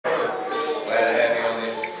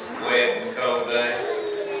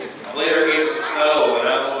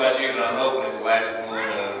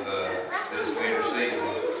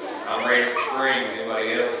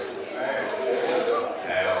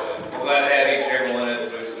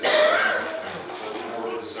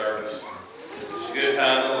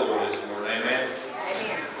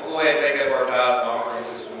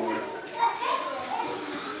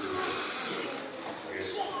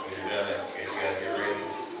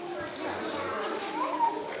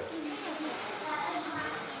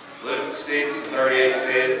6:38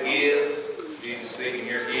 says, give. Jesus speaking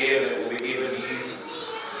here, give, and it will be given to you.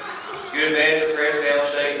 Good measure, pressed down,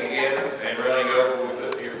 shaken together, and running over will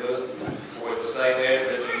put to your bosom. For with the same measure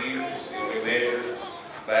that you use, it will be measured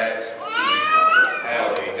back to you.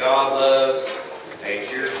 Hallelujah. God loves a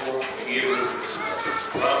cheerful giver.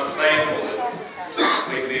 I'm thankful that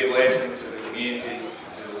we can be a blessing to the community,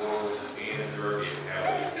 to the world, in and through it.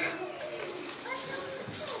 Hallelujah.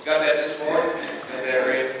 Got that this morning? Got that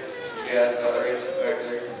ready? You guys got that ready back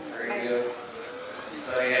there? Very good.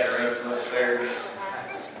 Sonny had to run from upstairs.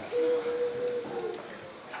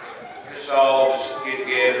 Let's all just get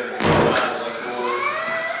together and find one chord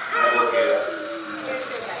and work it up.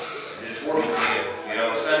 Just worship Him. You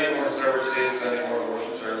know, Sunday morning service is Sunday morning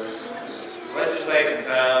worship service. So let's just take some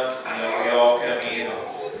time. You know, we all come in.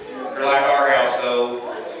 For like our household,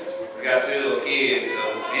 we got 2 little kids, so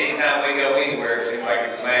anytime we go anywhere, it seems like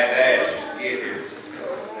it's a mad dash just to get here.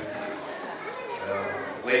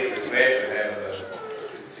 Lisa especially having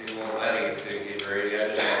she's one of the things to get ready. I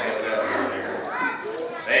just want to help out here and there.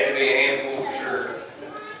 They can be a handful for sure.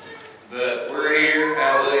 But we're here,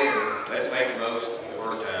 hallelujah, and let's make the most of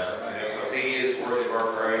our time. You know, because He is worthy of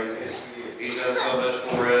our praise. He's done so much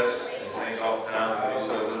for us. It seems all the time we do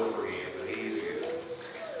so little for Him, but He is good.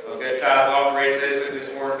 Okay, tithe offering ready says with this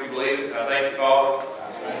morning if you believe it. I thank you, Father.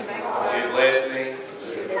 You have blessed me.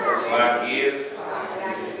 So I give.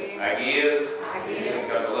 I give.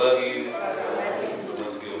 Because I love you. I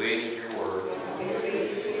want to be obedient to your word.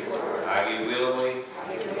 I give willingly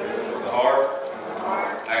from the heart.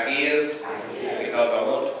 I give because I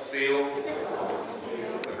want to fulfill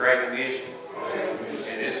the great commission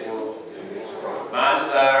in this world. My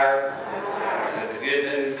desire is that the good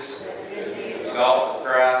news, the gospel of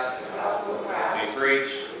Christ, be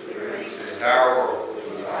preached to the entire world.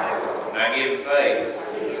 And I give in faith.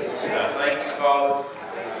 And I thank you, Father,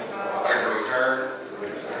 for return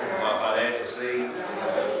my financial seed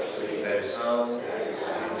that is sown in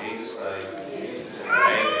Jesus' name.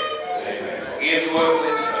 Amen. Amen. Give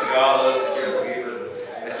joyfully. God loves a cheerful giver.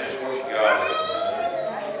 Let's just worship God.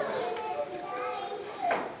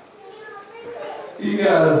 You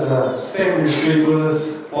guys stand on your feet with us,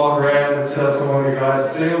 walk around and tell someone you're glad to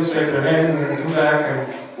see them, shake their hand, and then come back and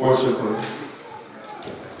worship with us.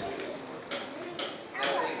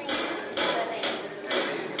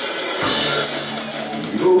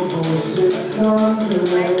 Your voice is thunder,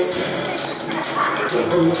 the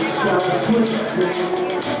whole stop twisting,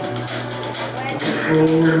 the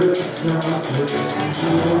whole stop twisting,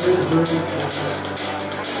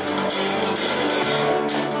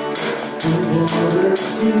 the water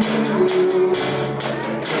sees you,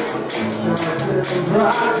 it's nothing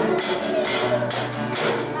right,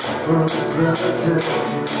 from the brother,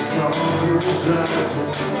 it's always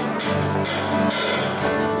rising.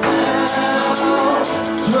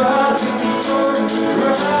 Try to burn the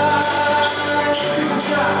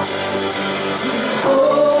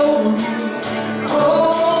holy,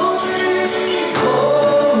 holy,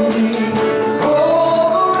 holy,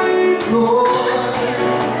 holy Lord.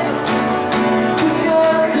 The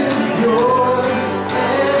earth is yours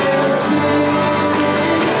and sing.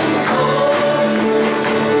 Holy,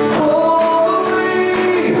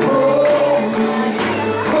 holy,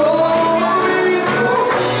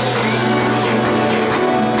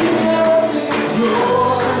 holy, holy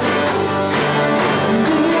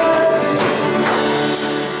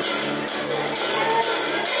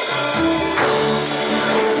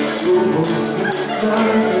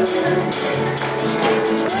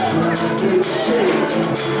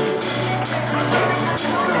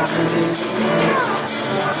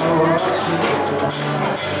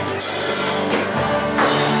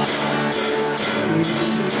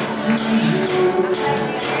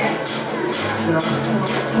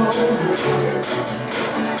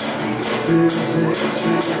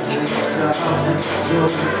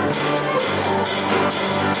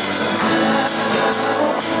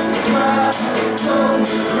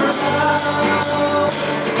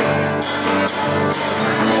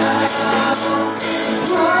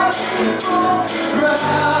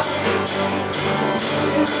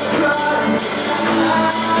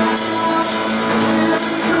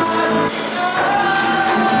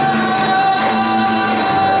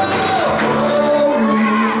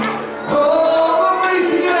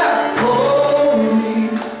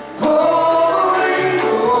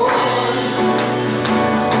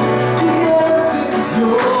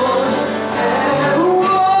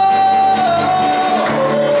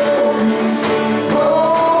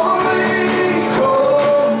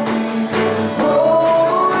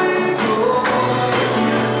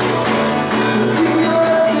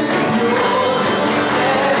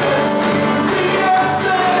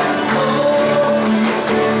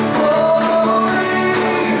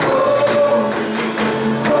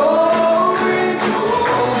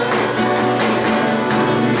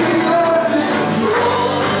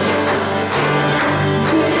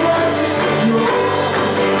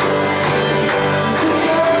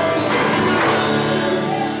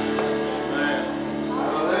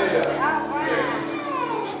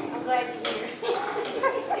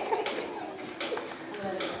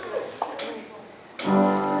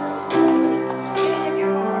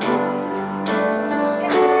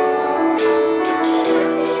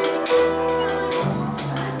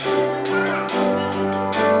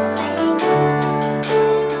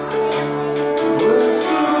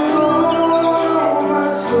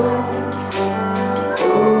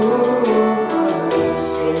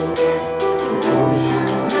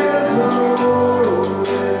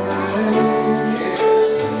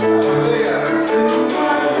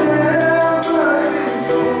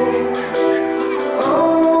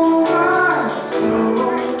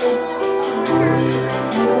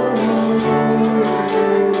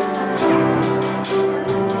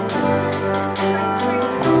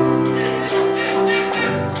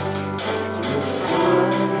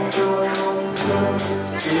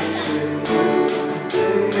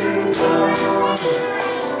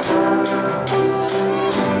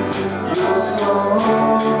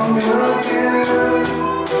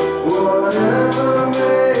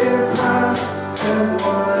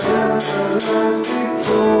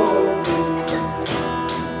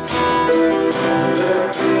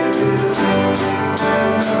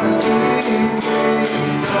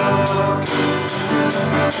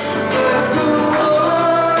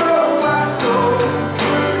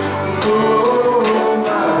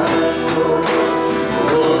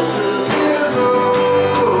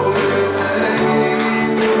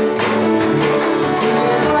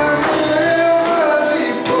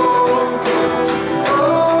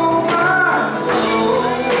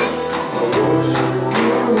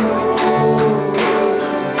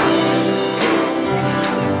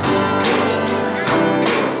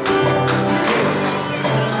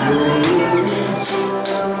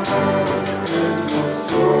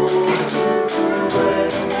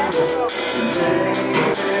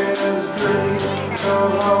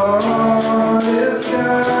heart is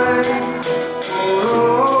kind. For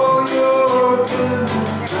all your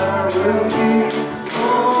goodness I will keep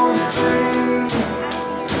on singing.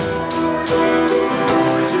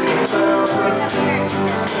 10,000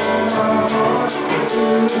 reasons for my heart to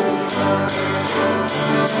find.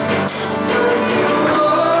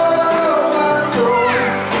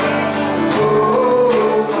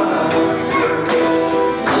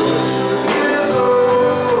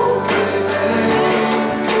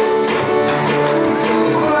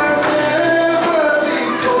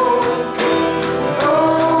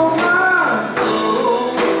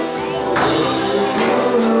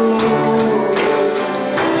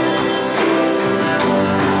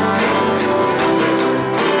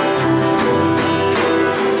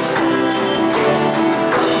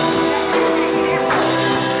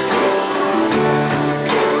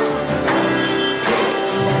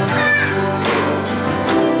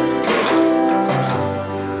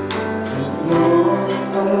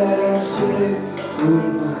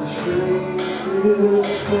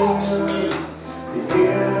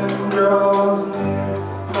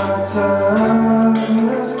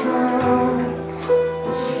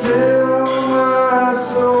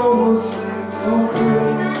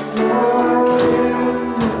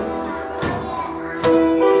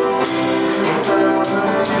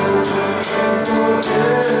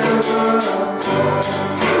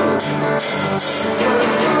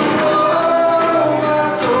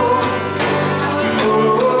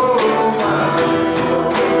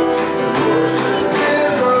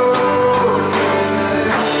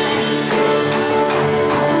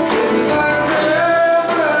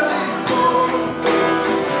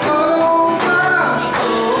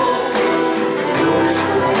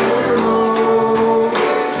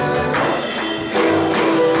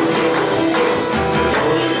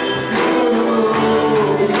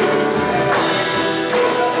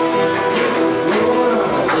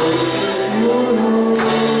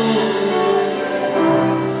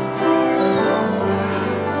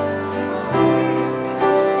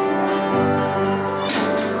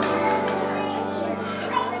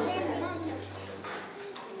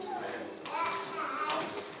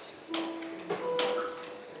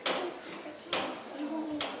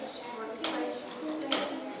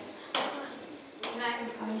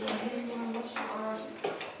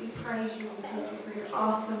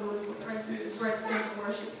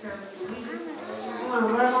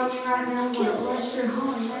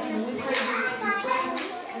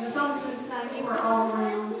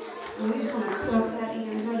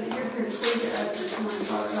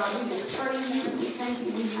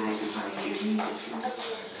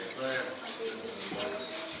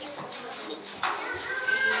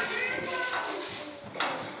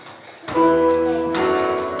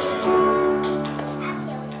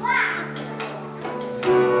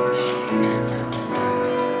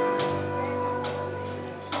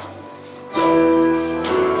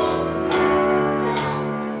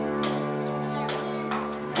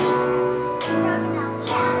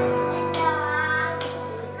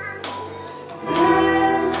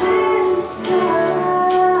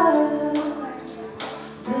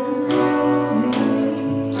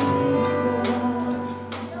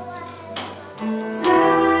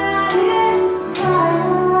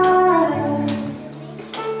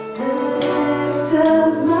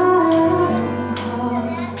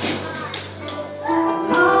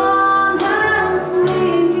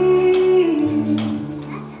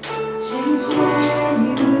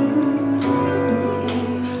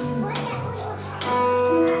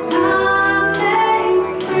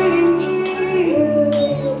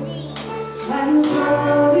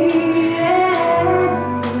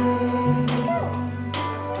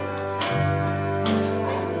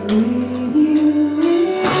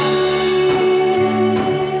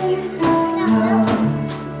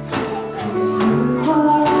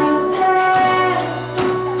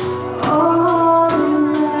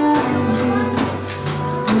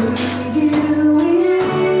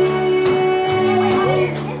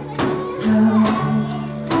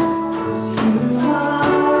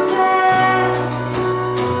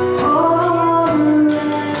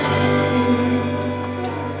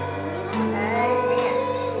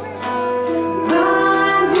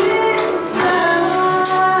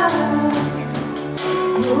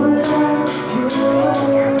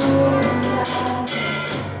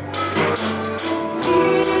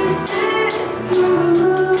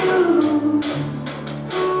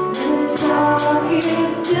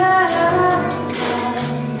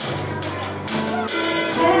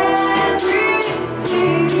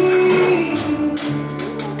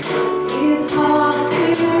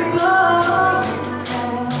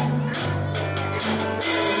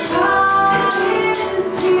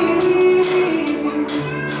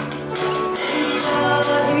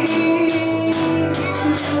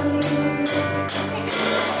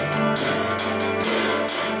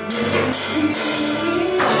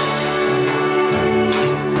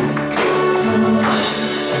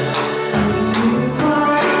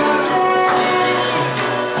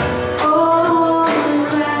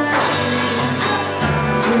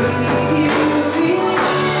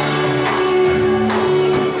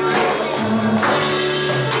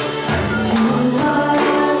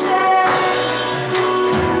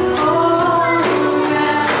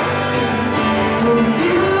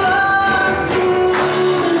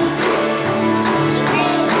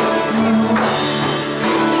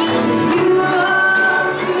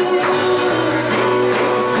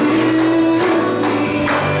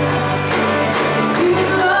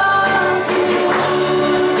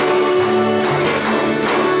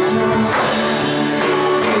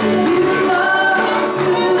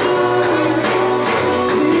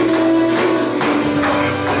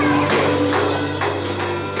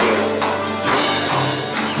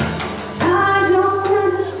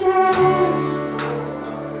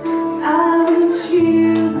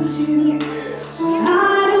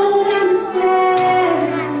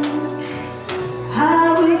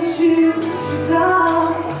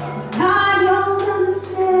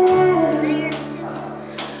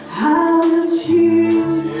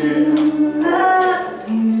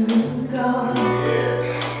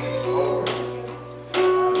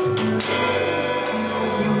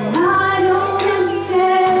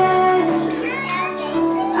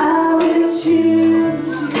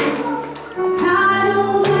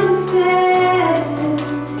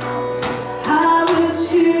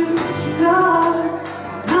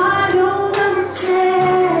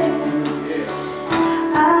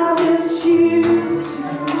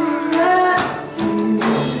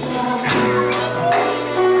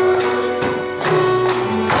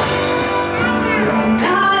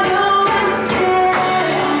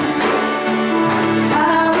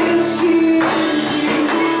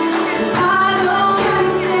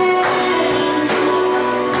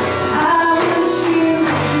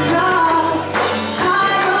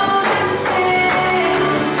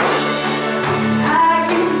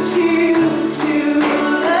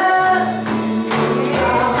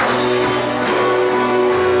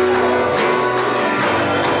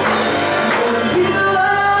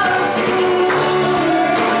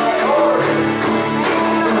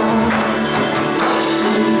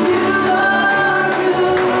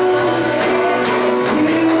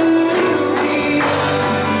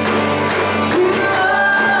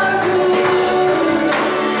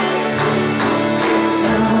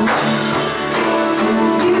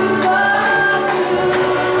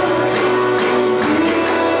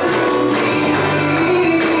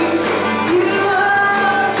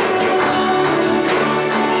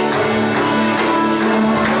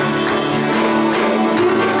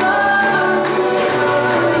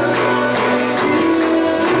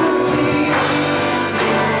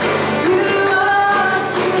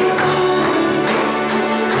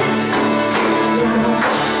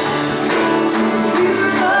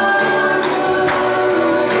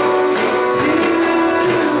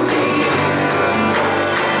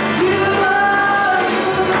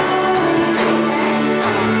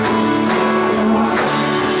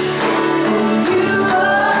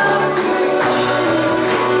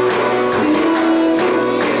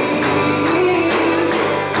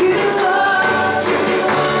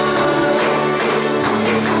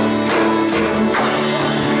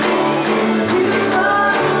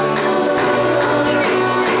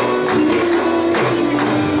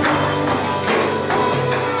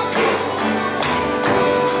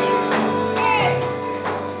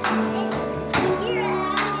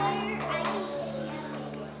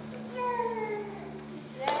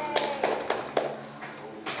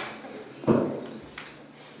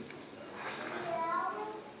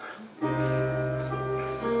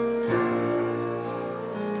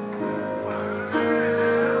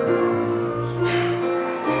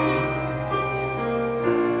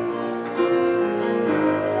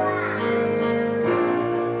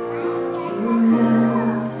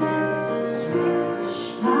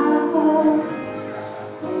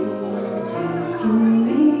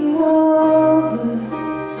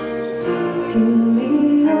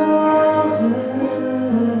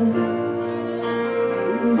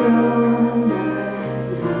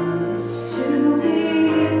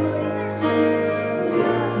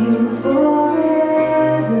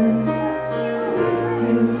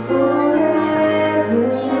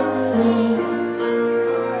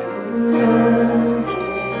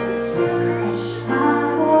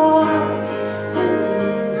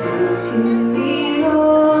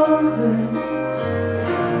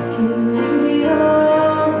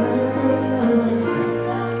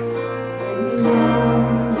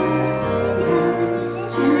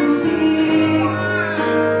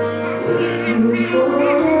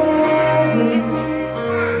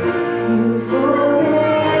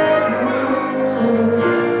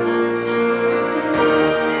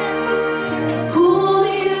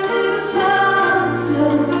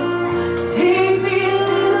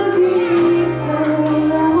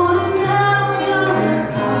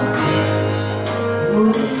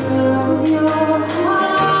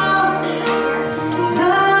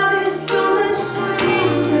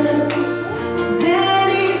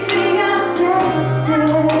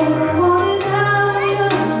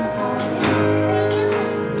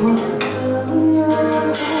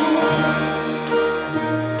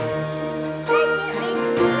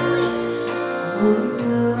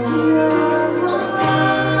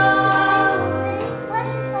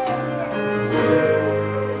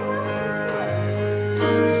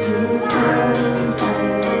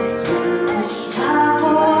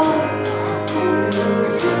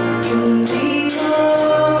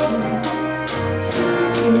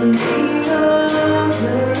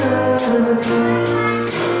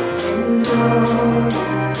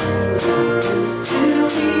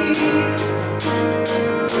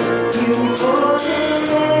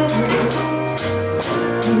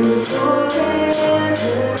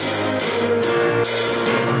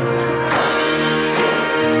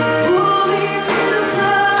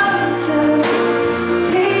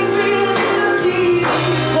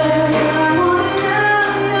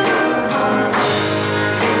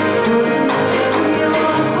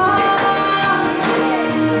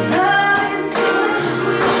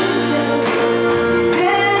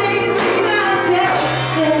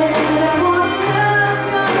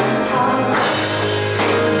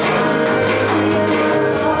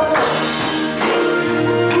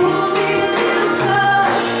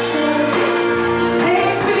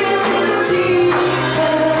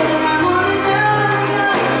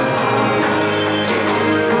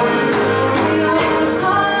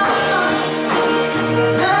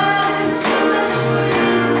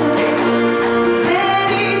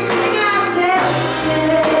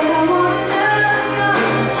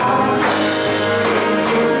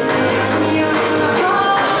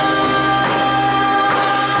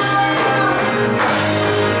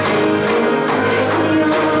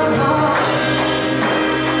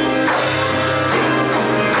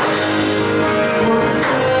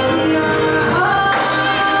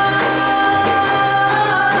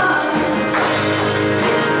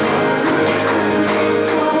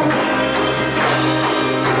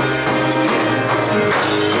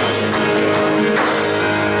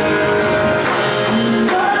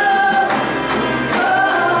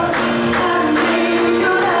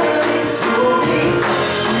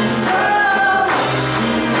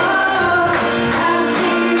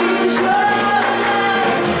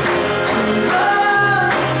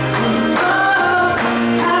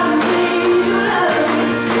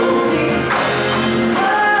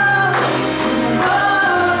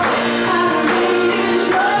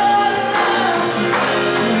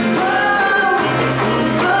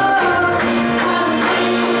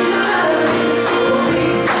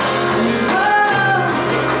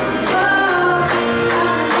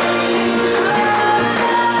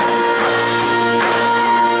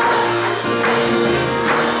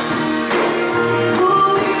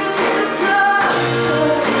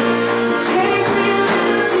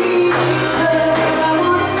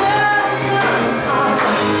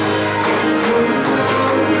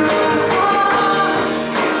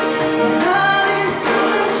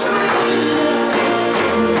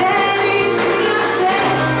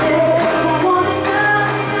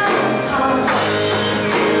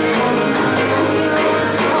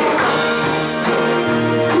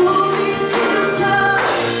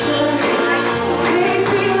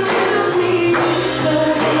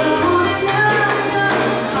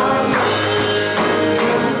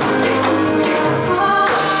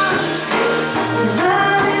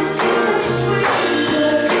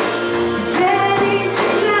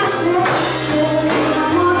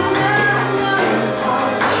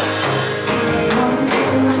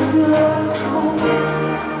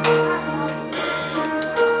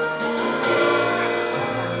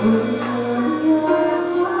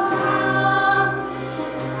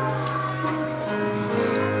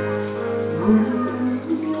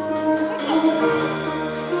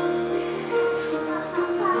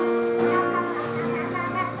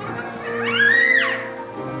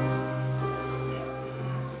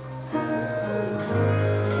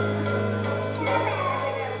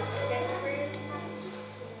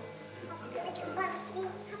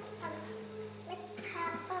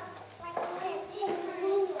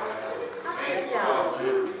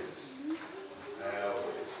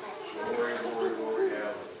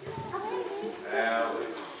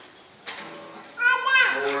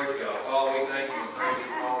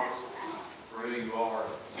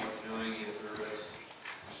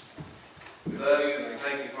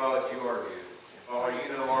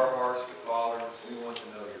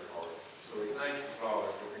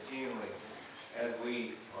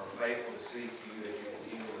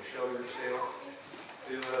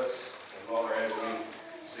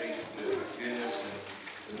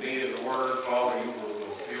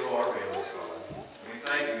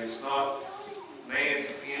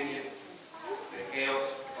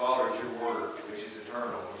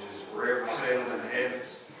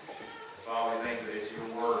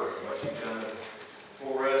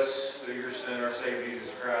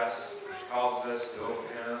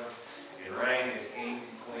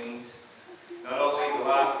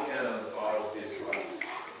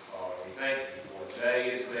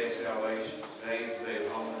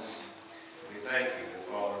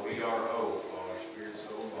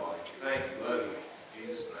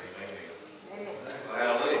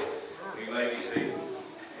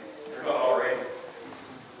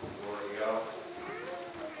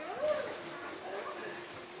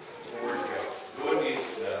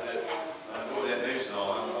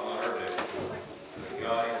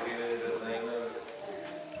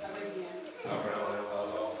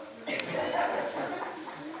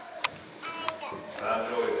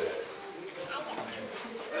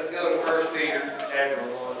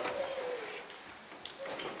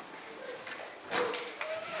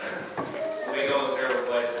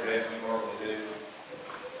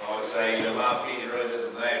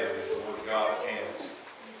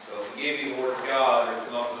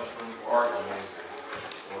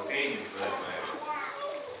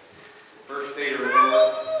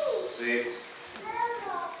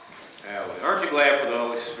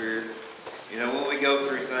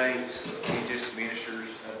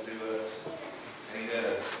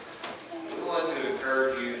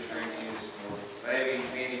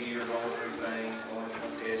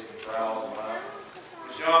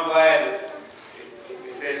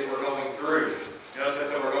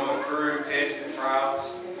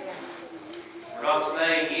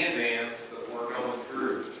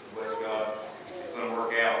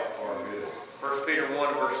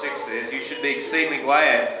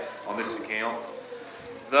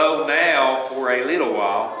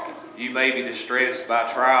 By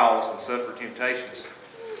trials and suffer temptations,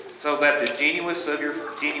 so that the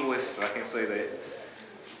I can't say that.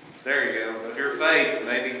 There you go. Of your faith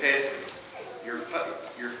may be tested. Your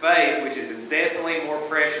faith, which is infinitely more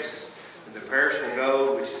precious than the perishable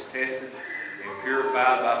gold, which is tested and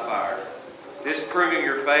purified by fire. This proving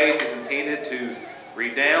your faith is intended to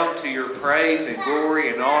redound to your praise and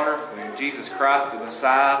glory and honor when Jesus Christ, the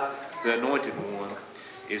Messiah, the Anointed One,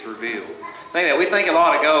 is revealed. We think a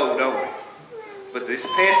lot of gold, don't we? But this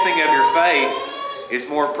testing of your faith is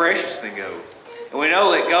more precious than gold. And we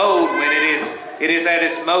know that gold, when it is at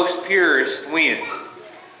its most purest, when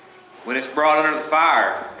it's brought under the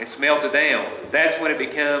fire, it's melted down. That's when it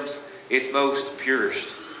becomes its most purest.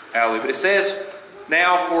 Hallelujah. But it says,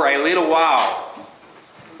 now for a little while,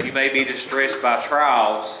 you may be distressed by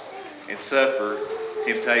trials and suffer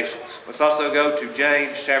temptations. Let's also go to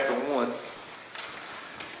James chapter 1.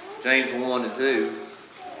 James 1 and 2.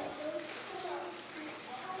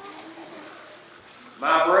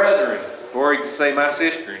 My brethren, or you can say my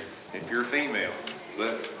sister, if you're a female.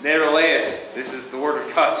 But nevertheless, this is the word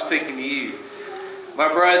of God speaking to you.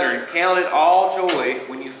 My brethren, count it all joy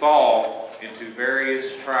when you fall into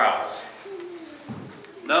various trials,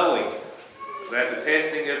 knowing that the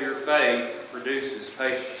testing of your faith produces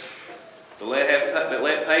patience. But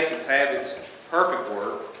let patience have its perfect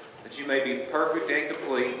work, that you may be perfect and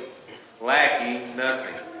complete, lacking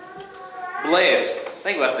nothing. Blessed,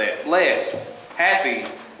 think about that, blessed, happy,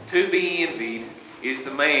 to be envied is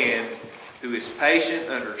the man who is patient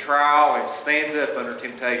under trial and stands up under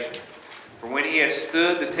temptation. For when he has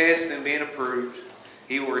stood the test and been approved,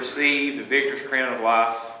 he will receive the victor's crown of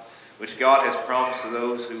life, which God has promised to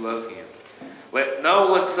those who love him. Let no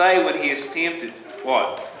one say when he is tempted,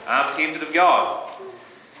 what? I'm tempted of God.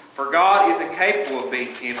 For God is incapable of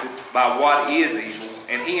being tempted by what is evil,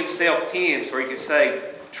 and he himself tempts, or he can say,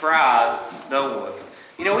 tries no one.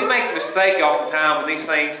 You know, we make the mistake oftentimes when these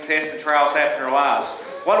things, tests and trials happen in our lives.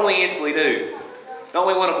 What do we instantly do? Don't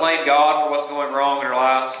we want to blame God for what's going wrong in our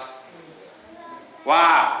lives?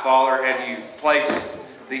 Why, Father, have you placed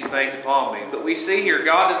these things upon me? But we see here,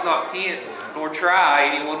 God does not tempt nor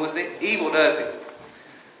try anyone with evil, does he?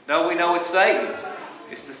 No, we know it's Satan.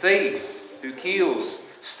 It's the thief who kills,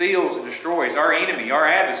 steals, and destroys. Our enemy, our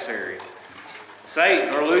adversary.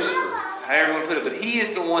 Satan or Lucifer, however you want to put it. But he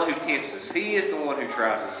is the one who tempts us. He is the one who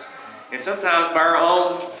tries us. And sometimes by our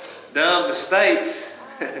own dumb mistakes,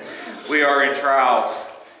 we are in trials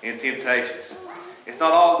and temptations. It's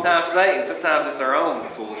not all the time Satan. Sometimes it's our own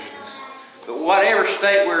foolishness. But whatever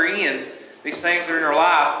state we're in, these things are in our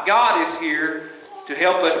life, God is here to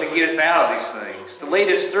help us and get us out of these things, to lead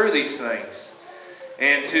us through these things,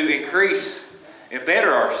 and to increase and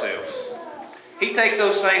better ourselves. He takes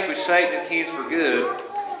those things which Satan intends for good,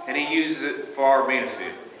 and he uses it for our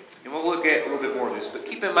benefit. And we'll look at a little bit more of this. But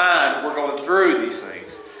keep in mind, we're going through these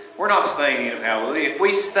things. We're not staying in them, hallelujah. If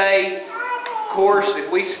we stay course,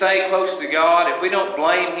 if we stay close to God, if we don't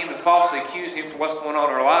blame him and falsely accuse him for what's going on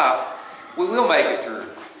in our life, we will make it through.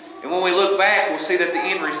 And when we look back, we'll see that the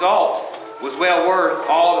end result was well worth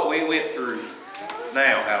all that we went through.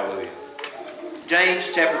 Now, hallelujah. James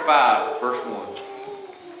chapter 5, verse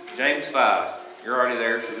 1. James 5. You're already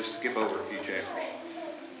there, so just skip over a few chapters.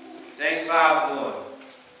 James 5:1.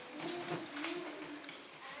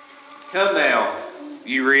 Come now,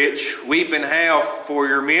 you rich, weep and howl for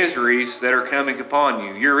your miseries that are coming upon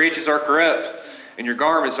you. Your riches are corrupt, and your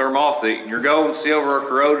garments are moth-eaten. Your gold and silver are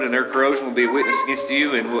corroded, and their corrosion will be a witness against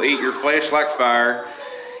you, and will eat your flesh like fire.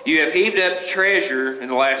 You have heaped up treasure in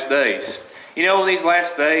the last days. You know, in these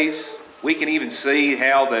last days, we can even see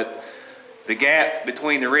how that the gap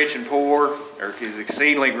between the rich and poor is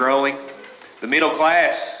exceedingly growing. The middle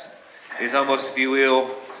class is almost, if you will,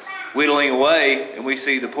 whittling away, and we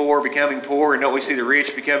see the poor becoming poor, and don't we see the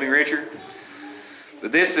rich becoming richer?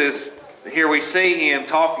 But this is, here we see him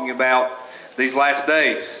talking about these last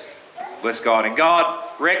days. Bless God. And God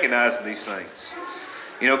recognizing these things.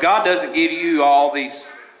 You know, God doesn't give you all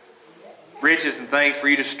these riches and things for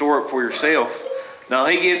you to store up for yourself. No,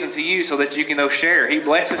 he gives them to you so that you can share. He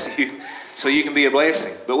blesses you so you can be a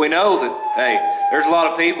blessing. But we know that, hey, there's a lot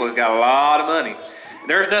of people that's got a lot of money.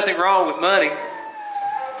 There's nothing wrong with money,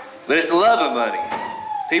 but it's the love of money.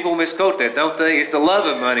 People misquote that, don't they? It's the love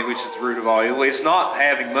of money which is the root of all evil. It's not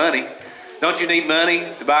having money. Don't you need money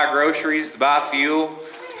to buy groceries, to buy fuel,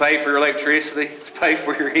 to pay for your electricity, to pay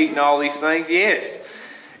for your heat and all these things? Yes,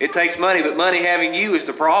 it takes money, but money having you is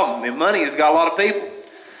the problem. And money has got a lot of people.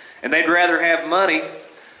 And they'd rather have money.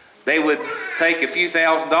 They would take a few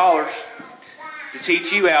 $1,000s to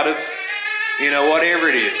cheat you out of, whatever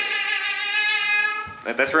it is.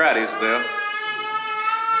 That's right, Isabel.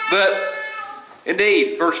 But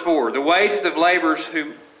indeed, verse 4, the wages of laborers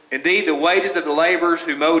who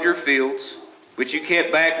mowed your fields, which you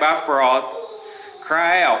kept back by fraud,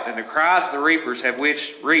 cry out, and the cries of the reapers have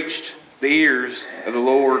reached the ears of the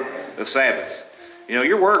Lord of Sabbaths.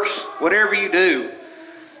 Your works, whatever you do,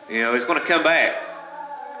 it's going to come back.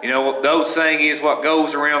 The old saying is, what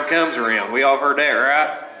goes around comes around. We all heard that,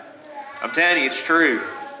 right? I'm telling you, it's true.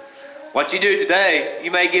 What you do today,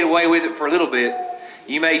 you may get away with it for a little bit.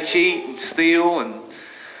 You may cheat and steal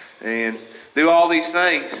and do all these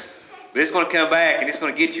things, but it's going to come back and it's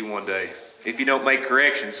going to get you one day if you don't make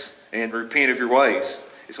corrections and repent of your ways.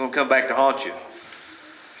 It's going to come back to haunt you.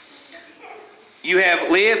 You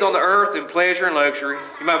have lived on the earth in pleasure and luxury.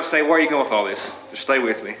 You might say, where are you going with all this? Just stay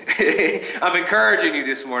with me. I'm encouraging you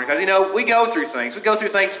this morning because, we go through things. We go through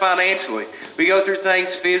things financially. We go through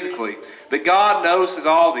things physically. But God notices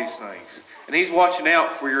all these things, and he's watching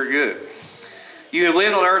out for your good. You have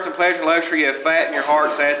lived on earth in pleasure and luxury. You have fattened your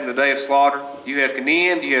hearts as in the day of slaughter. You have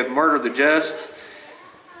condemned. You have murdered the just.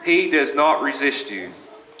 He does not resist you.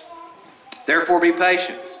 Therefore be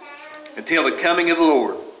patient until the coming of the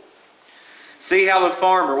Lord. See how the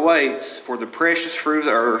farmer waits for the precious fruit of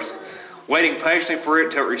the earth, waiting patiently for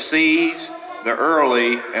it till it receives the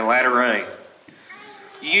early and latter rain.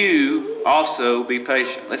 You also be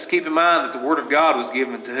patient. Let's keep in mind that the Word of God was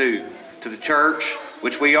given to who? To the church,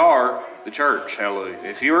 which we are the church. Hallelujah.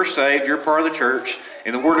 If you are saved, you're part of the church,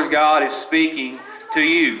 and the Word of God is speaking to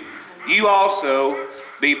you. You also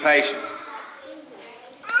be patient.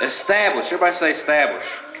 Establish. Everybody say establish.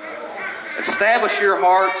 Establish your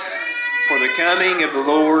hearts, for the coming of the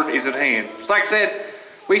Lord is at hand. It's like I said,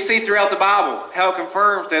 we see throughout the Bible how it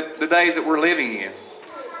confirms that the days that we're living in.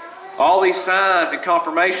 All these signs and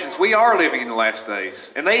confirmations, we are living in the last days.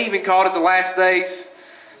 And they even called it the last days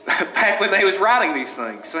back when they was writing these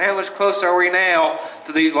things. So how much closer are we now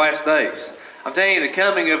to these last days? I'm telling you, the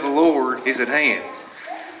coming of the Lord is at hand.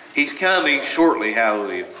 He's coming shortly,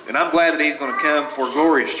 hallelujah. And I'm glad that he's going to come for a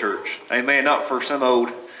glorious church. Amen, not for some old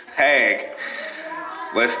hag.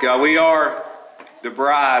 Bless God, we are the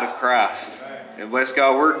bride of Christ. And bless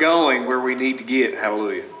God, we're going where we need to get,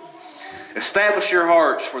 hallelujah. Establish your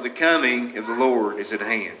hearts, for the coming of the Lord is at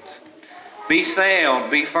hand. Be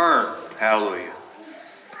sound, be firm, hallelujah.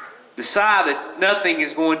 Decide that nothing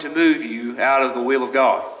is going to move you out of the will of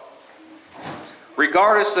God.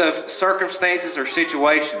 Regardless of circumstances or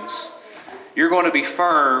situations, you're going to be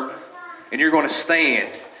firm and you're going to stand.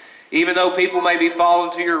 Even though people may be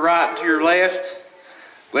falling to your right and to your left,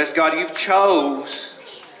 bless God, you've chose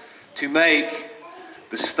to make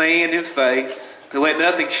the stand in faith, to let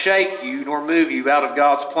nothing shake you nor move you out of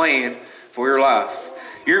God's plan for your life.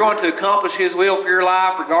 You're going to accomplish his will for your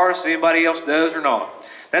life regardless if anybody else does or not.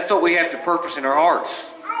 That's what we have to purpose in our hearts.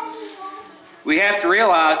 We have to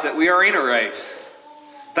realize that we are in a race.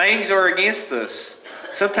 Things are against us.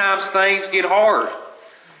 Sometimes things get hard.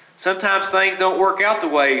 Sometimes things don't work out the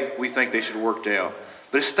way we think they should have worked out.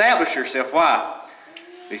 But establish yourself. Why?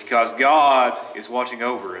 Because God is watching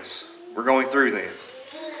over us. We're going through them.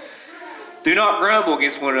 Do not grumble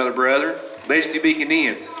against one another, brethren, lest you be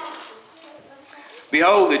condemned.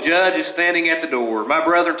 Behold, the judge is standing at the door. My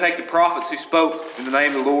brethren, take the prophets who spoke in the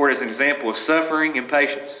name of the Lord as an example of suffering and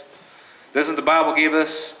patience. Doesn't the Bible give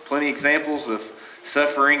us plenty of examples of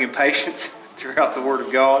suffering and patience throughout the Word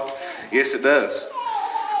of God? Yes, it does.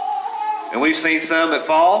 And we've seen some that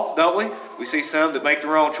fall, don't we? We see some that make the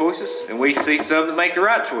wrong choices, and we see some that make the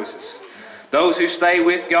right choices. Those who stay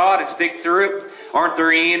with God and stick through it, aren't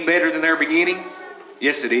their end better than their beginning?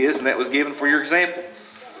 Yes, it is, and that was given for your example.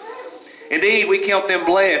 Indeed, we count them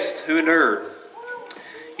blessed who endure.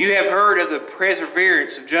 You have heard of the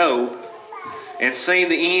perseverance of Job and seen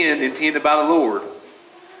the end intended by the Lord,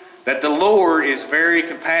 that the Lord is very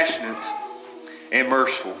compassionate and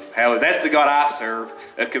merciful. Hallelujah. That's the God I serve,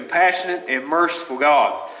 a compassionate and merciful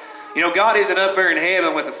God. You know, God isn't up there in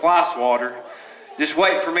heaven with a fly swatter just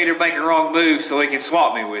waiting for me to make a wrong move so he can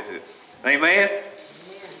swat me with it. Amen?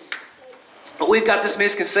 But we've got this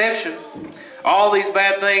misconception. All these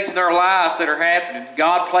bad things in our lives that are happening,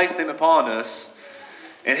 God placed them upon us.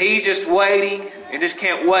 And he's just waiting and just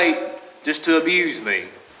can't wait just to abuse me.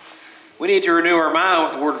 We need to renew our mind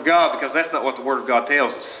with the Word of God, because that's not what the Word of God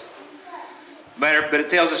tells us. But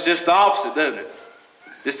it tells us just the opposite, doesn't it?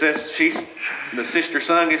 Just as the sister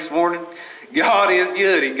sung this morning, God is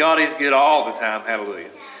good, and God is good all the time. Hallelujah.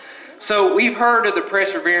 So we've heard of the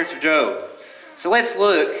perseverance of Job. So let's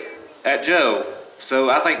look at Job.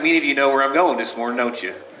 So I think many of you know where I'm going this morning, don't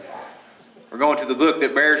you? We're going to the book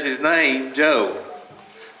that bears his name, Job.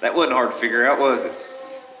 That wasn't hard to figure out, was it?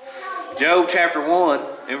 Job chapter 1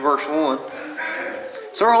 and verse 1.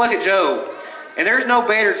 So we're going to look at Job. And there's no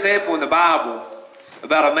better example in the Bible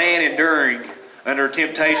about a man enduring under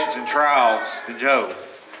temptations and trials than Job.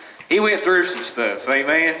 He went through some stuff,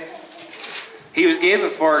 amen? He was given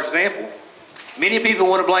for example. Many people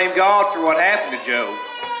want to blame God for what happened to Job.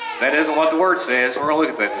 That isn't what the Word says. We're going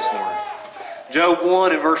to look at that this morning. Job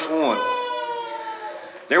 1 and verse 1.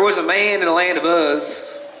 There was a man in the land of Uz.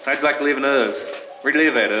 How'd you like to live in Uz? Where do you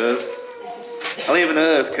live at, Uz? I live in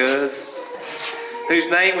Uz, cuz. Whose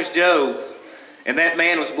name was Job. And that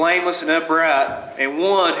man was blameless and upright, and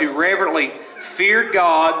one who reverently feared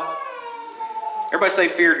God. Everybody say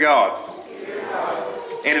feared God. Feared God.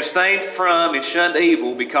 And abstained from and shunned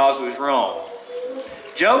evil because it was wrong.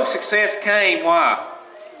 Job's success came, why?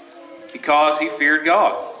 Because he feared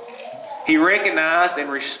God. He recognized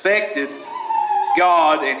and respected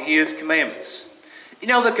God and his commandments. You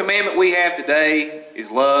know, the commandment we have today is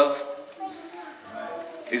love.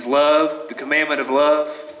 Is love, the commandment of love.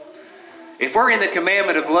 If we're in the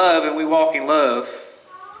commandment of love and we walk in love,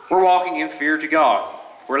 we're walking in fear to God.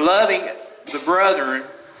 We're loving the brethren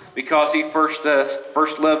because he first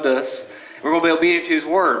loved us. We're going to be obedient to his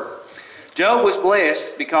word. Job was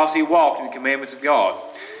blessed because he walked in the commandments of God.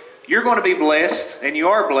 You're going to be blessed, and you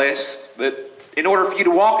are blessed, but in order for you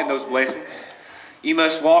to walk in those blessings, you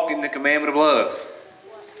must walk in the commandment of love.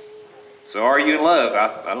 So are you in love?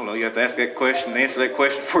 I don't know. You have to ask that question and answer that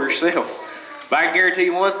question for yourself. But I can guarantee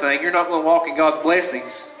you one thing. You're not going to walk in God's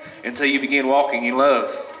blessings until you begin walking in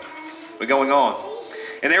love. But going on.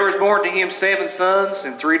 And there was born to him 7 sons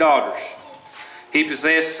and 3 daughters. He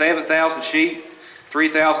possessed 7,000 sheep,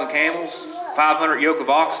 3,000 camels, 500 yoke of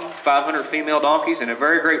oxen, 500 female donkeys, and a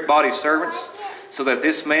very great body of servants, so that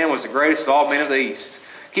this man was the greatest of all men of the East.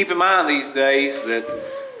 Keep in mind these days that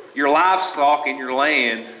your livestock in your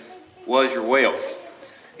land was your wealth.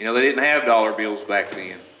 You know, they didn't have dollar bills back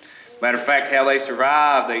then. Matter of fact, how they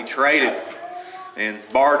survived, they traded and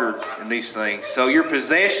bartered in these things. So your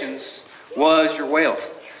possessions was your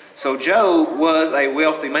wealth. So Job was a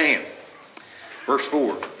wealthy man. Verse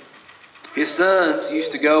 4. His sons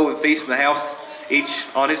used to go and feast in the house each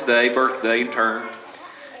on his birthday in turn.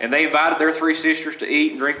 And they invited their 3 sisters to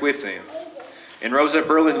eat and drink with them. And rose up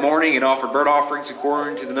early in the morning and offered burnt offerings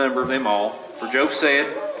according to the number of them all. For Job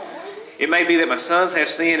said, it may be that my sons have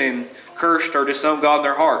sinned and cursed or disowned God in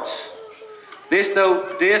their hearts. This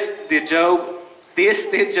did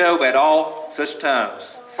Job at all such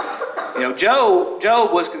times. You know,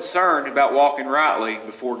 Job was concerned about walking rightly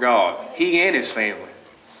before God, he and his family,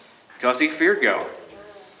 because he feared God.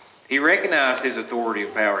 He recognized his authority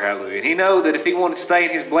and power, hallelujah. And he knew that if he wanted to stay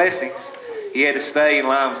in his blessings, he had to stay in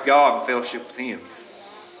line with God and fellowship with him.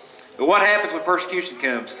 But what happens when persecution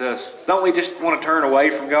comes to us? Don't we just want to turn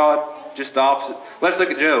away from God? Just the opposite. Let's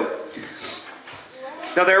look at Job.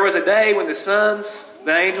 Now there was a day when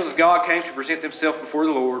the angels of God came to present themselves before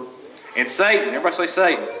the Lord. And Satan, everybody say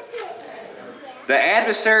Satan. The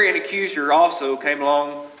adversary and accuser also came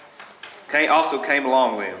along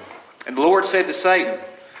with him. And the Lord said to Satan,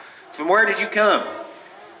 from where did you come?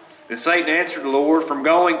 Then Satan answered the Lord, from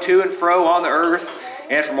going to and fro on the earth,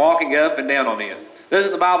 and from walking up and down on it.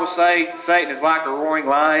 Doesn't the Bible say Satan is like a roaring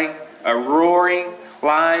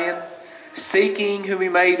lion, seeking whom he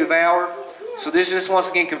may devour? So this just once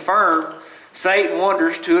again confirmed, Satan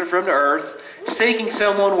wanders to and from the earth, seeking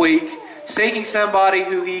someone weak, seeking somebody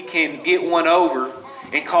who he can get one over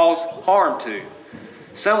and cause harm to.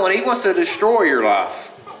 Someone, he wants to destroy your life.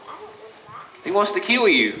 He wants to kill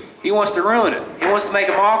you. He wants to ruin it. He wants to make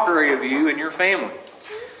a mockery of you and your family.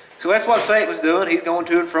 So that's what Satan was doing. He's going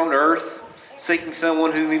to and from the earth, seeking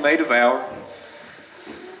someone whom he may devour.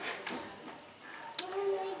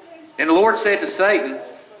 And the Lord said to Satan,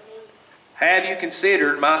 have you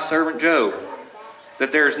considered my servant Job,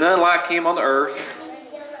 that there is none like him on the earth,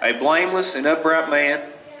 a blameless and upright man,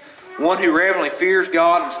 one who reverently fears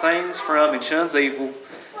God and abstains from and shuns evil,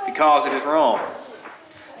 because it is wrong?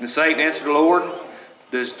 And Satan answered the Lord,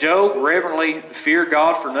 does Job reverently fear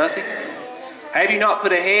God for nothing? Have you not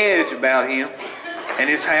put a hedge about him and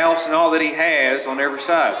his house and all that he has on every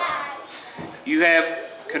side? You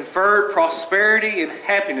have conferred prosperity and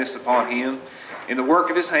happiness upon him in the work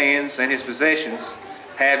of his hands, and his possessions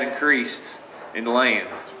have increased in the land.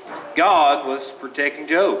 God was protecting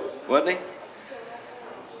Job, wasn't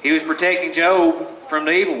he? He was protecting Job from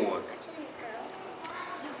the evil one.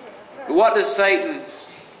 But what does Satan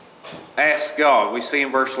ask God? We see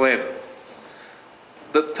in verse 11.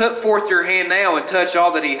 But put forth your hand now and touch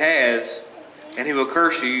all that he has, and he will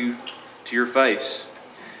curse you to your face.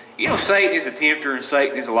 You know, Satan is a tempter and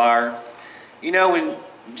Satan is a liar. You know, when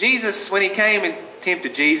he came and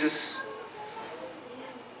tempted Jesus,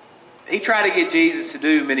 he tried to get Jesus to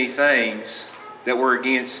do many things that were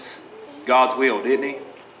against God's will, didn't he?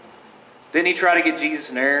 Didn't he try to get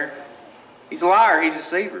Jesus in error? He's a liar. He's a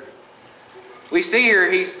deceiver. We see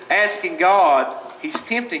here he's asking God, he's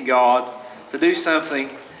tempting God to do something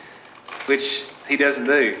which he doesn't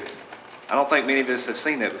do. I don't think many of us have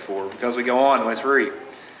seen that before, because we go on and let's read.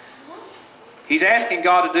 He's asking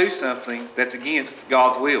God to do something that's against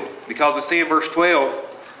God's will. Because we see in verse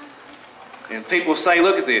 12, and people say,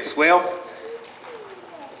 look at this. Well,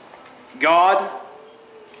 God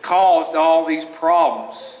caused all these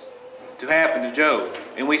problems to happen to Job.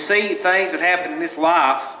 And we see things that happen in this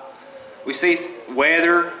life. We see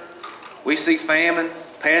weather, we see famine,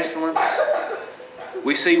 pestilence,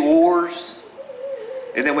 we see wars,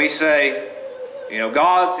 and then we say, you know,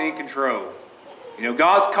 God's in control. You know,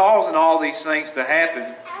 God's causing all these things to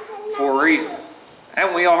happen for a reason.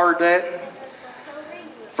 Haven't we all heard that?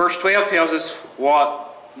 Verse 12 tells us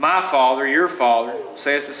what my father, your father,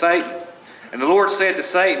 says to Satan. And the Lord said to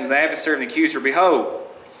Satan, the adversary and the accuser, behold,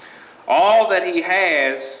 all that he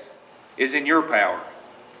has is in your power.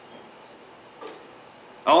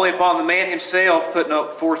 Only upon the man himself put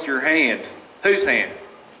not forth your hand. Whose hand?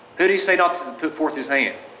 Who did he say not to put forth his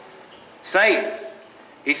hand? Satan.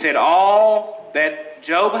 He said all that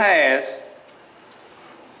Job has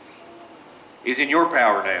is in your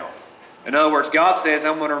power now. In other words, God says,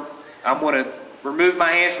 I'm going to remove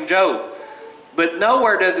my hands from Job. But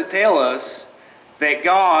nowhere does it tell us that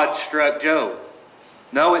God struck Job.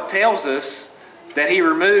 No, it tells us that he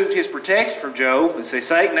removed his protection from Job and said,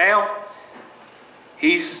 Satan, now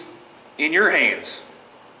he's in your hands.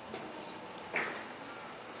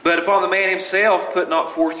 But upon the man himself put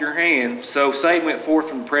not forth your hand. So Satan went forth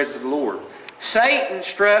from the presence of the Lord. Satan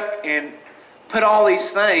struck and put all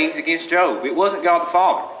these things against Job. It wasn't God the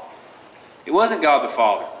Father. It wasn't God the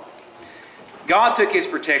Father. God took his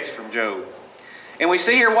protection from Job. And we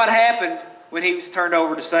see here what happened when he was turned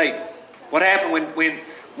over to Satan. What happened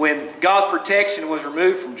when God's protection was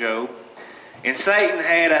removed from Job and Satan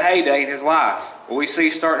had a heyday in his life. Well, we see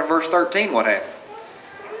starting in verse 13 what happened.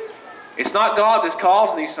 It's not God that's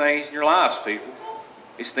causing these things in your lives, people.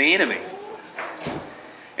 It's the enemy.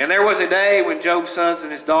 And there was a day when Job's sons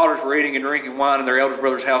and his daughters were eating and drinking wine in their eldest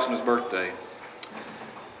brother's house on his birthday.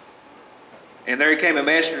 And there came a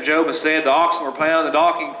messenger to Job and said, the oxen were plowing, the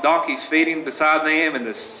donkeys feeding beside them,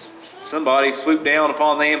 and somebody swooped down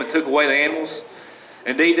upon them and took away the animals.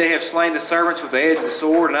 Indeed, they have slain the servants with the edge of the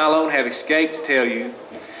sword, and I alone have escaped to tell you.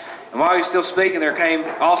 And while he was still speaking, there came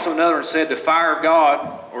also another and said, the fire of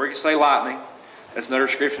God, or you can say lightning. That's another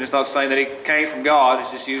description. It's not saying that it came from God.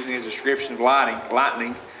 It's just using it as a description of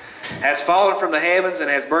lightning. Has fallen from the heavens and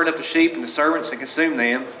has burned up the sheep and the servants and consumed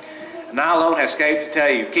them. And I alone have escaped to tell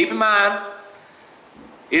you. Keep in mind,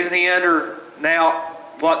 isn't he under now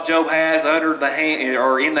what Job has under the hand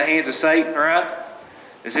or in the hands of Satan, right?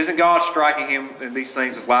 This isn't God striking him in these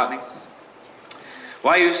things with lightning.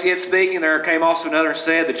 While he was yet speaking, there came also another and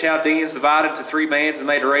said, the Chaldeans divided into 3 bands and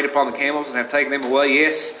made a raid upon the camels and have taken them away,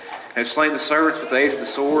 yes, and have slain the servants with the edge of the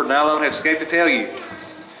sword, and I alone have escaped to tell you.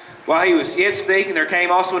 While he was yet speaking, there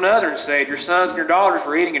came also another and said, your sons and your daughters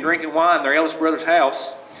were eating and drinking wine in their eldest brother's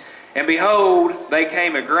house, and behold, they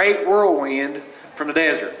came a great whirlwind from the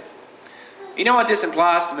desert. You know what this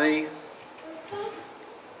implies to me?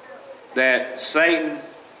 That Satan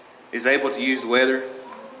is able to use the weather.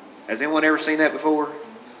 Has anyone ever seen that before?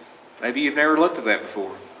 Maybe you've never looked at that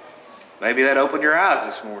before. Maybe that opened your eyes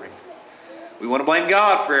this morning. We want to blame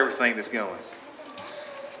God for everything that's going.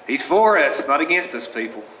 He's for us, not against us,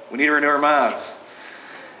 people. We need to renew our minds.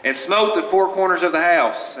 And smote the 4 corners of the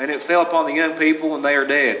house, and it fell upon the young people, and they are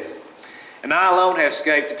dead. And I alone have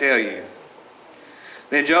escaped to tell you.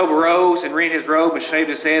 Then Job arose and rent his robe and shaved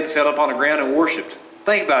his head and fell upon the ground and worshipped.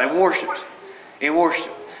 Think about it, and worshipped. And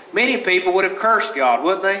worshipped. Many people would have cursed God,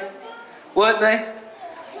 wouldn't they? Wouldn't they?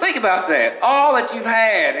 Think about that. All that you've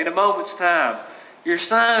had in a moment's time. Your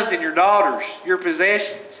sons and your daughters, your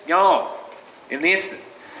possessions, gone in an instant.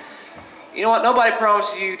 You know what? Nobody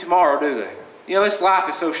promises you tomorrow, do they? You know, this life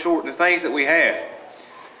is so short and the things that we have.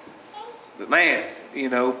 But man, you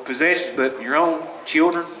know, possessions, but your own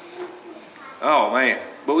children. Oh man.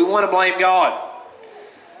 But we want to blame God.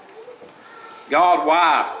 God,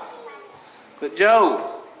 why? But Job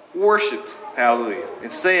worshipped, hallelujah,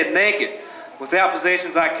 and said, naked, without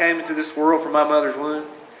possessions I came into this world from my mother's womb,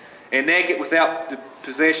 and naked without the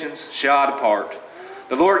possessions shall I depart.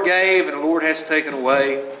 The Lord gave, and the Lord has taken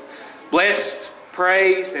away. Blessed,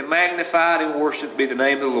 praised, and magnified and worshiped be the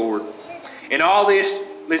name of the Lord. In all this,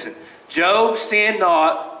 listen, Job sinned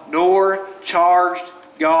not, nor charged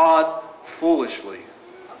God foolishly.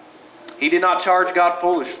 He did not charge God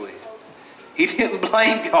foolishly. He didn't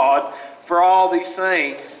blame God for all these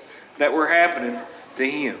things that were happening to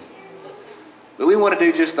him. But we want to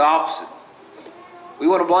do just the opposite. We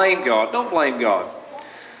want to blame God. Don't blame God.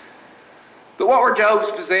 But what were Job's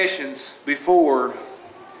possessions before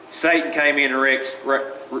Satan came in and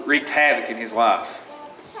wreaked havoc in his life?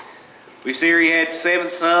 We see here he had 7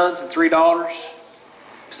 sons and 3 daughters.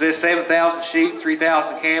 Possessed 7,000 sheep,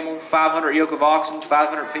 3,000 camels, 500 yoke of oxen,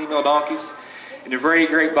 500 female donkeys, and a very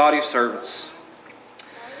great body of servants.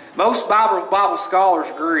 Most Bible scholars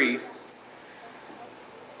agree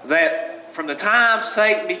that from the time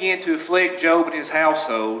Satan began to afflict Job and his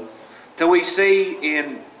household till we see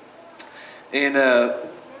in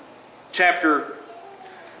chapter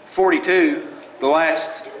 42, the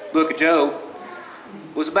last book of Job,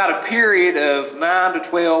 was about a period of 9 to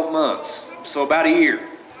 12 months, so about a year.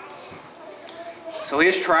 So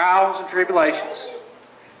his trials and tribulations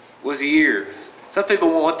was a year. Some people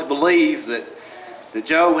want to believe that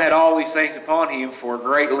Job had all these things upon him for a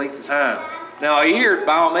great length of time. Now a year,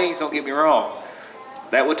 by all means, don't get me wrong,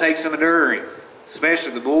 that would take some enduring,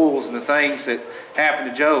 especially the bulls and the things that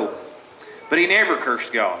happened to Job. But he never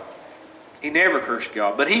cursed God. He never cursed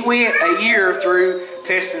God. But he went a year through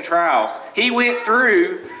tests and trials. He went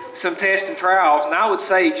through some tests and trials, and I would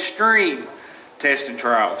say extreme tests and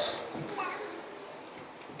trials.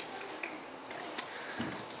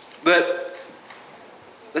 But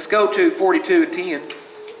let's go to 42 and 10.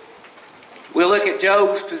 We'll look at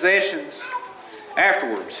Job's possessions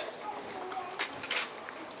afterwards.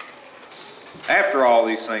 After all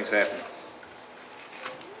these things happened.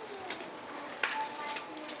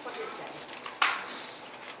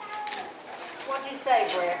 What did you say,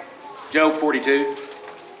 Brett? Job 42.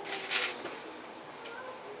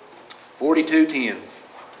 42:10.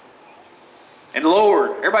 And the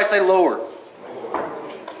Lord, everybody say Lord.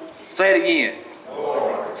 It's Say it again.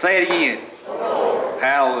 Lord. Say it again. Lord.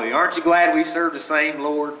 Hallelujah. Aren't you glad we serve the same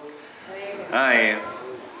Lord? I am.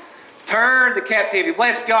 Turn the captivity.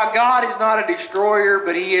 Bless God. God is not a destroyer,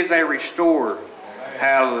 but He is a restorer.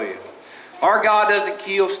 Hallelujah. Our God doesn't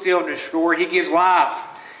kill, steal, and destroy. He gives life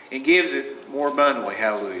and gives it more abundantly.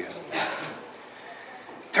 Hallelujah.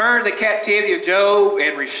 Turned the captivity of Job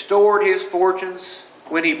and restored his fortunes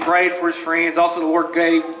when he prayed for his friends. Also the Lord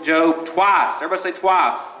gave Job twice. Everybody say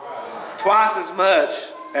twice. Twice as much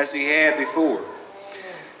as he had before.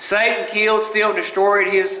 Satan killed, still, and destroyed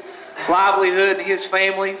his livelihood and his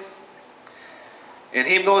family. And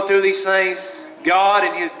him going through these things, God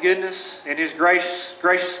in His goodness and His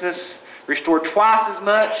graciousness restored twice as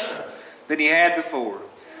much than he had before.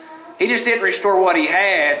 He just didn't restore what he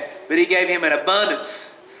had, but He gave him an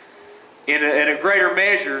abundance in a greater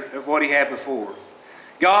measure of what he had before.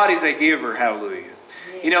 God is a giver, hallelujah.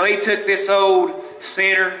 You know, He took this old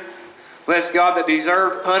sinner, bless God, that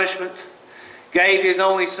deserved punishment, gave His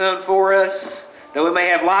only Son for us, that we may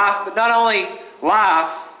have life, but not only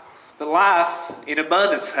life, but life in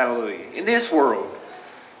abundance, hallelujah, in this world.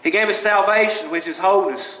 He gave us salvation, which is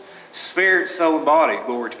wholeness, spirit, soul, and body,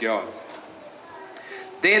 glory to God.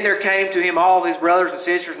 Then there came to him all his brothers and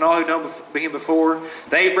sisters and all who known him before.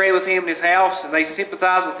 They prayed with him in his house, and they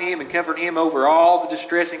sympathized with him and comforted him over all the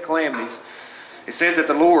distress and calamities. It says that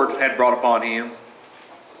the Lord had brought upon him.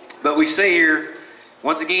 But we see here,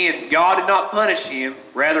 once again, God did not punish him.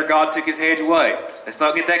 Rather, God took his hedge away. Let's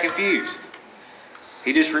not get that confused.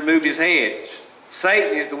 He just removed his hedge.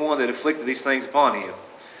 Satan is the one that afflicted these things upon him.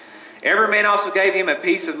 Every man also gave him a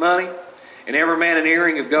piece of money, and every man an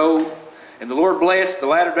earring of gold. And the Lord blessed the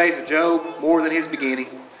latter days of Job more than his beginning.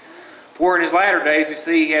 For in his latter days we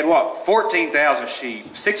see he had what? 14,000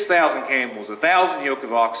 sheep, 6,000 camels, 1,000 yoke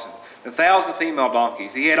of oxen, 1,000 female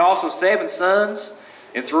donkeys. He had also 7 sons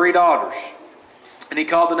and 3 daughters. And he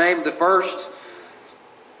called the name of the first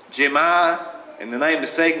Jemiah, and the name of the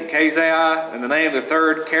second Kezai, and the name of the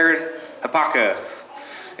third Karen-Hapakah.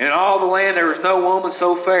 And in all the land there was no woman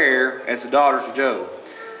so fair as the daughters of Job.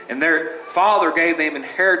 And their father gave them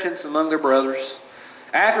inheritance among their brothers.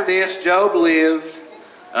 After this, Job lived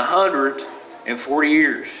 140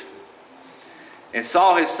 years, and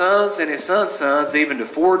saw his sons and his sons' sons even to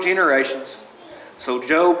 4 generations. So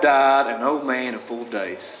Job died an old man of full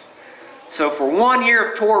days. So for 1 year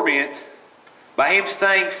of torment, by him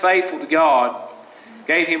staying faithful to God,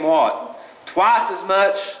 gave him what? Twice as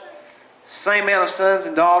much, same amount of sons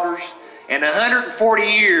and daughters, and 140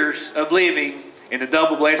 years of living in the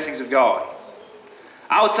double blessings of God.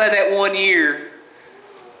 I would say that 1 year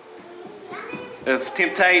of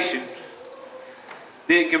temptation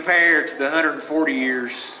didn't compare to the 140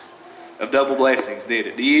 years of double blessings, did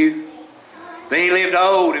it? Do you? Then he lived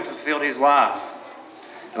old and fulfilled his life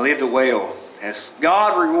and lived well. As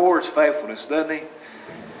God rewards faithfulness, doesn't He?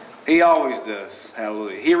 He always does.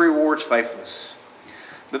 Hallelujah. He rewards faithfulness.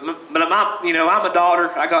 But I'm a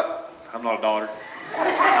daughter. I'm not a daughter.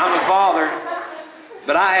 I'm a father.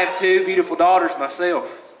 But I have 2 beautiful daughters myself.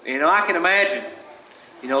 You know, I can imagine,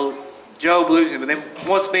 Job losing, but then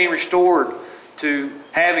once being restored to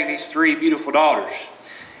having these 3 beautiful daughters.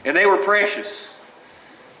 And they were precious.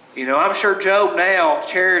 I'm sure Job now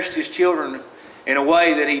cherished his children in a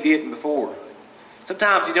way that he didn't before.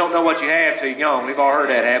 Sometimes you don't know what you have till you're gone. We've all heard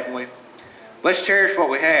that, haven't we? Let's cherish what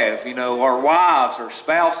we have. Our wives, our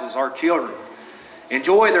spouses, our children.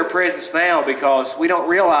 Enjoy their presence now, because we don't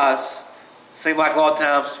realize, seems like a lot of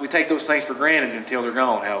times we take those things for granted until they're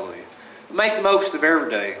gone. Hallelujah. Make the most of every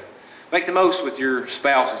day. Make the most with your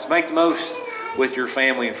spouses. Make the most with your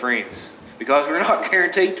family and friends, because we're not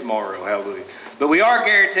guaranteed tomorrow. Hallelujah. But we are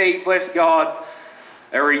guaranteed, bless God,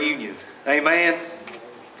 a reunion. Amen.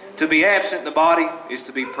 To be absent in the body is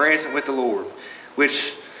to be present with the Lord,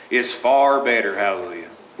 which is far better. Hallelujah.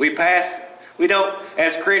 We don't,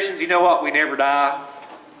 as Christians, you know what? We never die.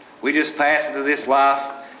 We just pass into this life,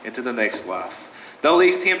 into the next life. Though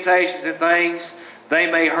these temptations and things,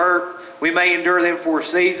 they may hurt, we may endure them for a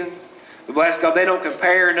season, but bless God, they don't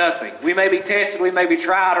compare nothing. We may be tested, we may be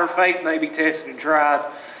tried, our faith may be tested and tried,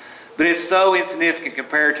 but it's so insignificant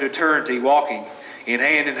compared to eternity, walking in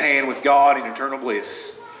hand with God in eternal bliss.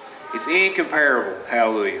 It's incomparable.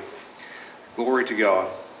 Hallelujah. Glory to God.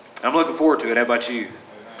 I'm looking forward to it. How about you?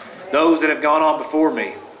 Those that have gone on before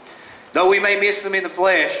me, though we may miss them in the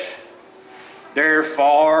flesh, they're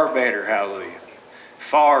far better. Hallelujah.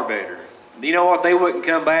 Far better. You know what? They wouldn't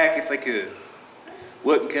come back if they could.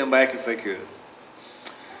 Wouldn't come back if they could.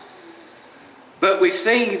 But we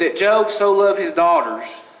see that Job so loved his daughters,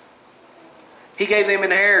 he gave them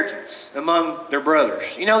inheritance among their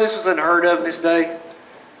brothers. This was unheard of in this day.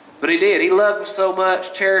 But he did. He loved them so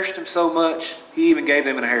much, cherished them so much, he even gave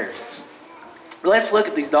them an inheritance. But let's look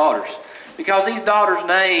at these daughters, because these daughters'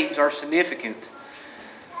 names are significant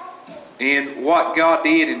in what God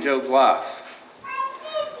did in Job's life.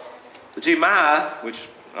 The Jemiah, which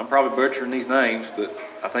I'm probably butchering these names, but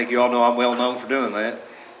I think you all know I'm well known for doing that,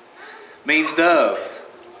 means dove.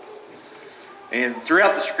 And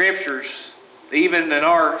throughout the scriptures, even in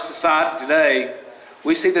our society today,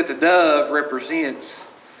 we see that the dove represents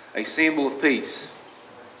a symbol of peace.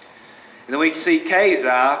 And then we see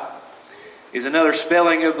Kazai is another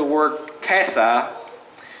spelling of the word Kasai.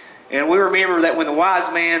 And we remember that when the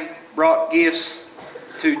wise man brought gifts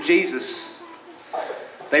to Jesus,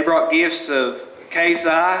 they brought gifts of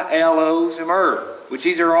Kazai, aloes, and myrrh, which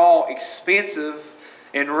these are all expensive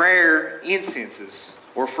and rare incenses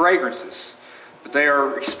or fragrances. But they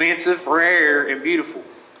are expensive, rare, and beautiful.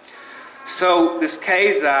 So this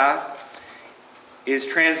Kazai is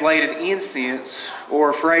translated incense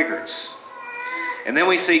or fragrance. And then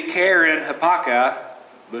we see Karen Hapakai,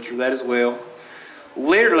 butcher that as well,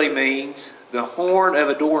 literally means the horn of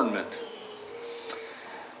adornment.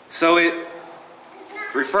 So it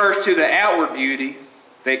refers to the outward beauty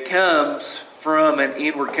that comes from an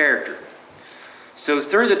inward character. So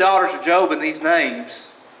through the daughters of Job and these names,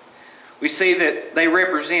 we see that they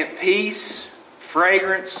represent peace,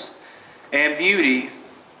 fragrance, and beauty.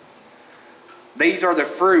 These are the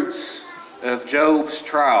fruits of Job's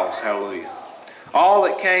trials. Hallelujah. All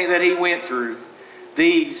that he went through,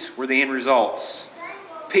 these were the end results.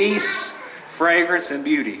 Peace, fragrance, and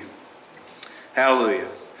beauty. Hallelujah.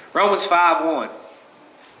 Romans 5:1.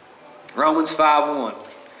 Romans 5:1.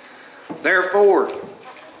 Therefore,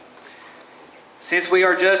 since we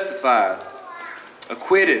are justified,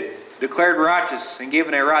 acquitted, declared righteous, and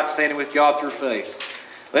given a right standing with God through faith,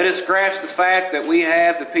 let us grasp the fact that we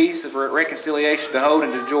have the peace of reconciliation to hold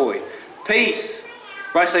and to enjoy. Peace.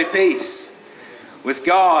 Everybody say peace. With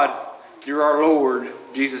God through our Lord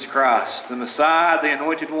Jesus Christ, the Messiah, the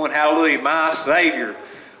Anointed One. Hallelujah. My Savior.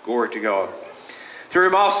 Glory to God. Through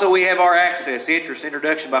Him also we have our access, interest,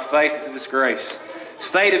 introduction by faith into this grace,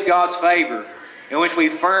 state of God's favor, in which we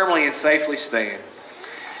firmly and safely stand.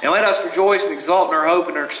 And let us rejoice and exult in our hope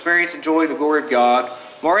and our experience and joy of the glory of God.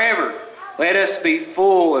 Moreover, let us be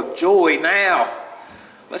full of joy now.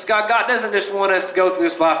 God doesn't just want us to go through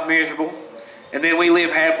this life miserable and then we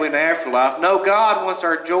live happily in the afterlife. No, God wants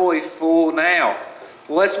our joy full now.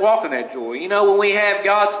 Well, let's walk in that joy. You know, when we have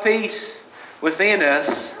God's peace within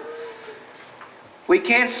us, we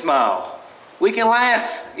can smile. We can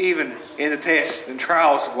laugh even in the tests and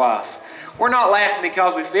trials of life. We're not laughing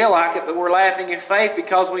because we feel like it, but we're laughing in faith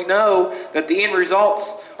because we know that the end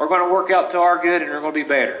results are going to work out to our good and are going to be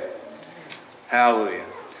better. Hallelujah.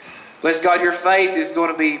 Bless God, your faith is going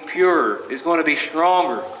to be pure. It's going to be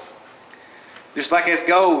stronger. Just like as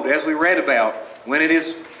gold, as we read about, when it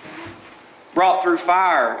is brought through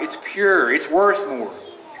fire, it's pure. It's worth more.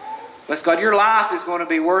 Bless God, your life is going to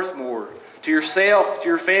be worth more to yourself, to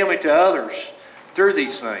your family, to others through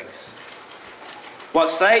these things. What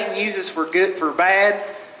Satan uses for good, for bad,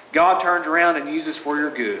 God turns around and uses for your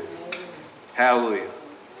good. Hallelujah.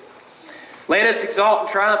 Let us exalt and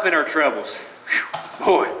triumph in our troubles. Whew,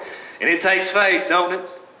 boy, and it takes faith, don't it?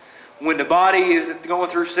 When the body is going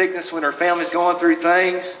through sickness, when our family's going through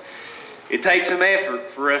things, it takes some effort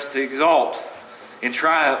for us to exalt and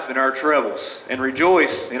triumph in our troubles and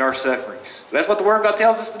rejoice in our sufferings. That's what the Word of God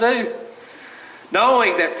tells us to do.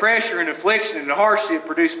 Knowing that pressure and affliction and hardship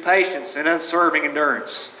produce patience and unswerving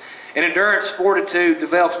endurance. And endurance, fortitude,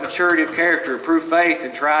 develops maturity of character, approved faith,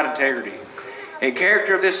 and tried integrity. And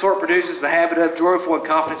character of this sort produces the habit of joyful and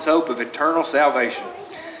confident hope of eternal salvation.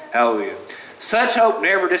 Hallelujah. Such hope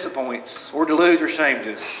never disappoints or deludes or shames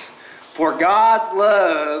us. For God's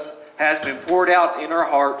love has been poured out in our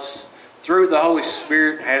hearts through the Holy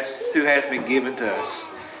Spirit who has been given to us.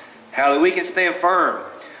 Hallelujah. We can stand firm.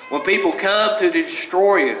 When people come to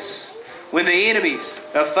destroy us, when the enemies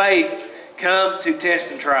of faith come to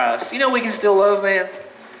test and try us, you know we can still love them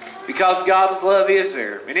because God's love is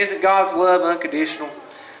there. And isn't God's love unconditional?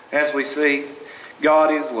 As we see,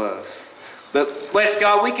 God is love. But bless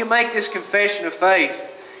God, we can make this confession of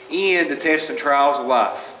faith in the tests and trials of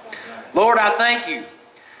life. Lord, I thank you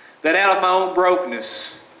that out of my own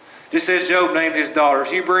brokenness, just as Job named his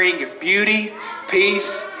daughters, you bring beauty,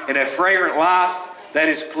 peace, and a fragrant life that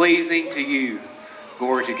is pleasing to you.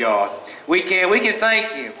 Glory to God. We can thank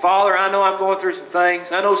Him. Father, I know I'm going through some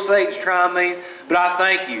things. I know Satan's trying me, but I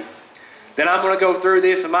thank you that I'm going to go through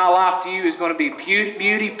this, and my life to you is going to be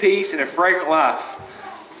beauty, peace, and a fragrant life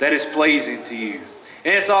that is pleasing to you.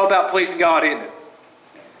 And it's all about pleasing God, isn't it?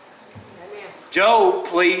 Job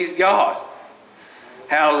pleased God.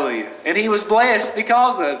 Hallelujah. And he was blessed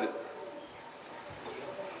because of it.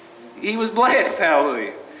 He was blessed,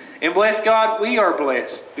 hallelujah. And bless God, we are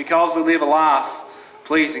blessed because we live a life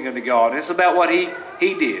pleasing unto God. And it's about what he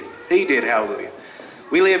did. He did, hallelujah.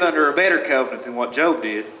 We live under a better covenant than what Job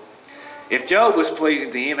did. If Job was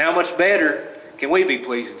pleasing to him, how much better can we be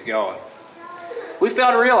pleasing to God? We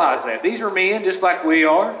fail to realize that. These are men just like we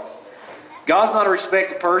are. God's not a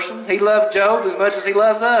respected person. He loved Job as much as he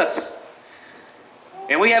loves us.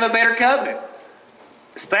 And we have a better covenant,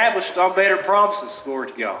 established on better promises,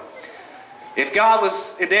 glory to God. If God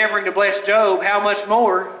was endeavoring to bless Job, how much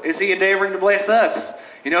more is he endeavoring to bless us?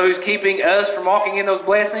 You know who's keeping us from walking in those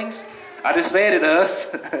blessings? I just said it,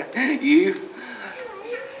 us. You.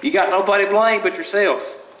 You got nobody to blame but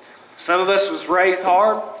yourself. Some of us was raised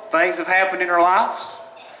hard. Things have happened in our lives.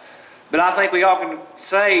 But I think we all can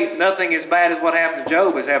say nothing as bad as what happened to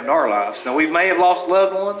Job has happened in our lives. Now, we may have lost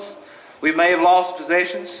loved ones. We may have lost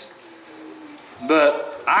possessions.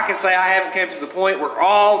 But I can say I haven't come to the point where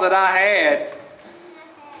all that I had,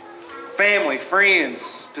 family,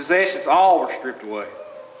 friends, possessions, all were stripped away.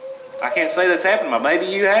 I can't say that's happened to me. Maybe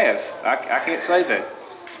you have. I can't say that.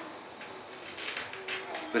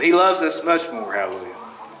 But he loves us much more, hallelujah.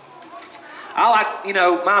 I like,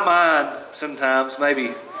 my mind sometimes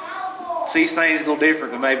maybe sees things a little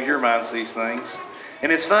different than maybe your mind sees things.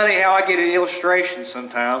 And it's funny how I get an illustration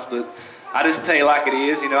sometimes, but I just tell you like it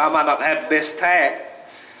is. I might not have the best tact,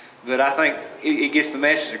 but I think it gets the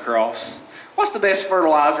message across. What's the best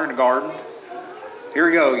fertilizer in the garden? Here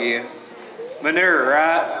we go again. Manure,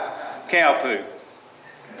 right? Cow poop.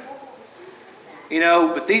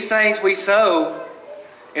 But these things we sow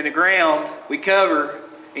in the ground, we cover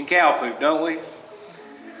in cow poop, don't we?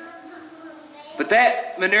 But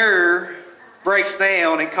that manure breaks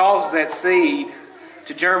down and causes that seed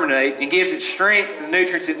to germinate and gives it strength and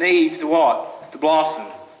nutrients it needs to what? To blossom,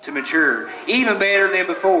 to mature. Even better than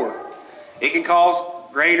before. It can cause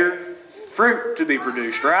greater fruit to be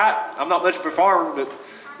produced, right? I'm not much of a farmer, but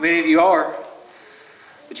many of you are.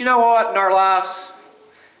 But you know what? In our lives,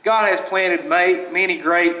 God has planted many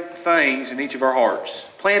great things in each of our hearts.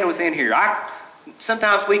 Planted within here.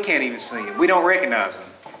 Sometimes we can't even see them. We don't recognize them.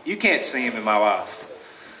 You can't see them in my life.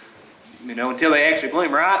 Until they actually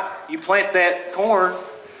bloom, right? You plant that corn,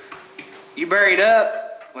 you bury it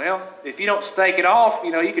up. Well, if you don't stake it off,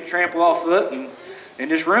 you could trample off foot and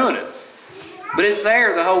just ruin it. But it's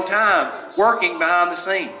there the whole time, working behind the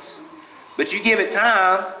scenes. But you give it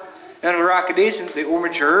time, under the right conditions, it will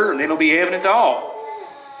mature and it'll be evident to all.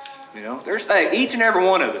 There's each and every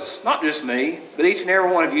one of us, not just me, but each and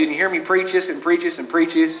every one of you. And you hear me preach this and preach this and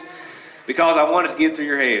preach this because I want it to get through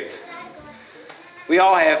your heads. We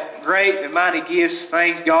all have great and mighty gifts,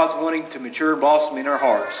 things God's wanting to mature and blossom in our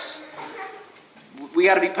hearts. We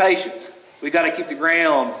got to be patient. We got to keep the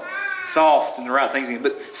ground soft and the right things in.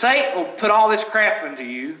 But Satan will put all this crap into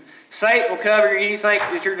you. Satan will cover you. You think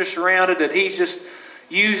that you're just surrounded, that he's just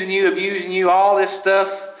using you, abusing you. All this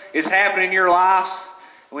stuff is happening in your lives.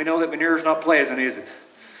 And we know that manure is not pleasant, is it?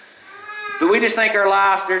 But we just think our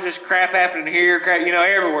lives, there's just crap happening here, crap,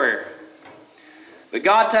 everywhere. But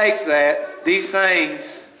God takes these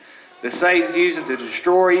things that Satan's using to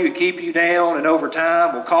destroy you and keep you down, and over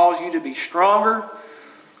time will cause you to be stronger,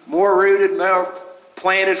 more rooted, more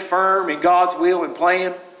planted firm in God's will and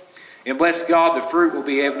plan. And bless God, the fruit will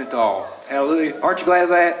be evident to all. Hallelujah. Aren't you glad of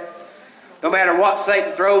that? No matter what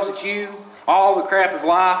Satan throws at you, all the crap of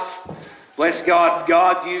life, bless God,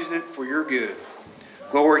 God's using it for your good.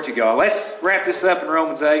 Glory to God. Let's wrap this up in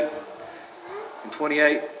Romans 8 and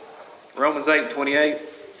 28. Romans 8 and 28.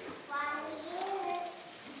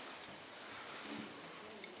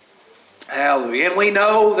 Hallelujah. And we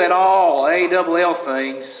know that all A-double-L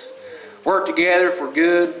things work together for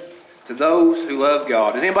good to those who love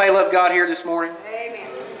God. Does anybody love God here this morning? Amen.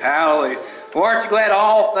 Hallelujah. Well, aren't you glad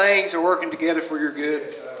all things are working together for your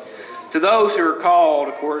good? To those who are called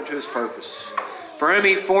according to his purpose. For him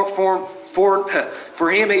he foreknew,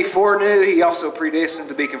 he also predestined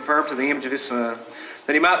to be confirmed to the image of his Son,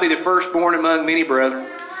 that he might be the firstborn among many brethren.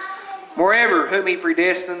 Moreover, whom he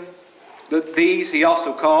predestined, these he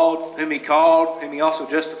also called, whom he also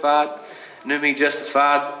justified, and whom he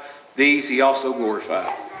justified, these he also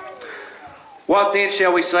glorified. What then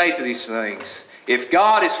shall we say to these things? If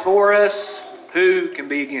God is for us, who can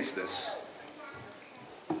be against us?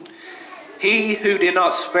 He who did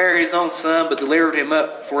not spare his own Son, but delivered him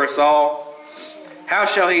up for us all, how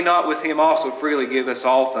shall he not with him also freely give us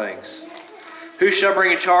all things? Who shall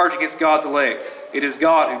bring a charge against God's elect? It is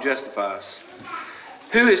God who justifies.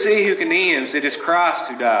 Who is he who condemns? It is Christ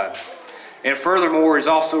who died, and furthermore is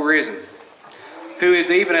also risen, who is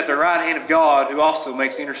even at the right hand of God, who also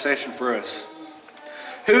makes intercession for us.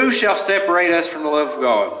 Who shall separate us from the love of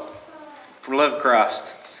God, from the love of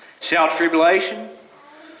Christ? Shall tribulation,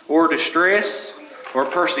 or distress, or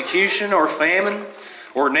persecution, or famine,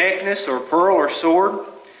 or nakedness, or peril, or sword?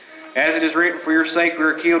 As it is written, for your sake we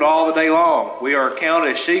are killed all the day long. We are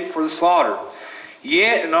counted as sheep for the slaughter.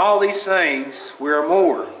 Yet in all these things we are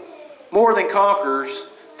more than conquerors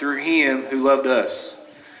through him who loved us.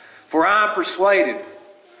 For I am persuaded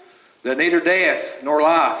that neither death, nor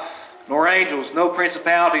life, nor angels, no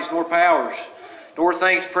principalities, nor powers, nor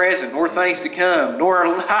things present, nor things to come, nor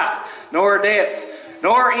life, nor depth,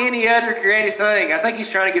 nor any other created thing. I think he's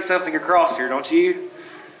trying to get something across here, don't you?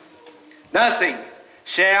 Nothing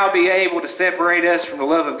shall be able to separate us from the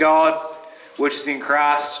love of God, which is in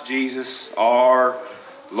Christ Jesus our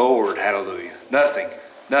Lord. Hallelujah. Nothing,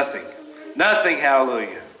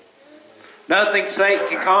 hallelujah. Nothing Satan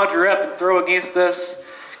can conjure up and throw against us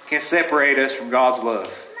can separate us from God's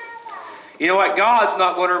love. You know what? God's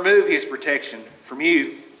not going to remove his protection from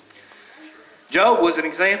you. Job was an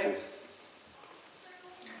example.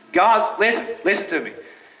 Listen to me.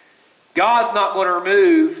 God's not going to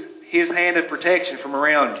remove his hand of protection from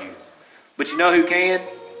around you. But you know who can?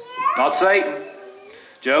 Not Satan.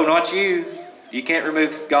 Job, not you. You can't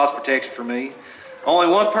remove God's protection from me. Only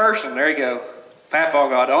one person, there you go. Papa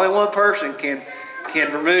God, only one person can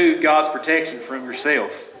remove God's protection from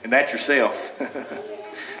yourself. And that's yourself.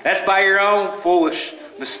 That's by your own foolish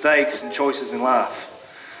mistakes and choices in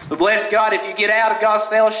life. But bless God, if you get out of God's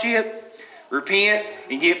fellowship, repent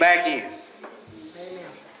and get back in.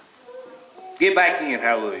 Get back in,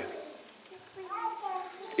 hallelujah.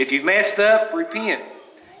 If you've messed up, repent.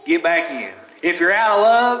 Get back in. If you're out of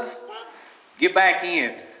love, get back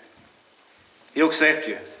in. He'll accept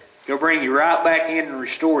you. He'll bring you right back in and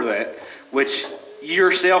restore that, which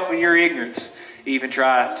yourself and your ignorance even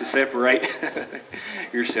try to separate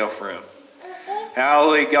yourself from.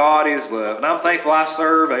 Hallelujah, God is love. And I'm thankful I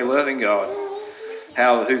serve a loving God.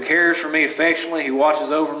 Hallelujah, who cares for me affectionately, who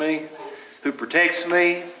watches over me, who protects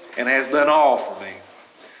me, and has done all for me.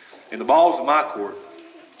 And the ball's in my court.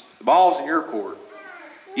 The ball's in your court.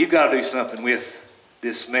 You've got to do something with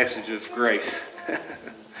this message of grace.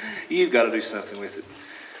 You've got to do something with it.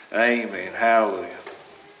 Amen. Hallelujah.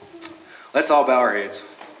 Let's all bow our heads.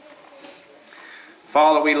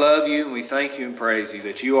 Father, we love you and we thank you and praise you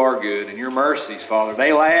that you are good. And your mercies, Father,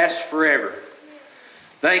 they last forever.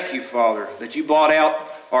 Thank you, Father, that you blot out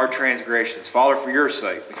our transgressions, Father, for your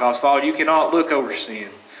sake. Because, Father, you cannot look over sin.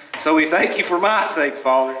 So we thank you for my sake,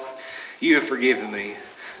 Father. You have forgiven me.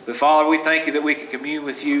 But Father, we thank you that we can commune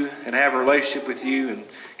with you and have a relationship with you and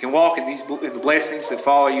can walk in the blessings that,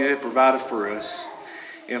 Father, you have provided for us.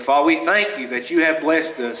 And Father, we thank you that you have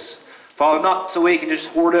blessed us, Father, not so we can just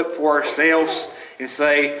hoard up for ourselves and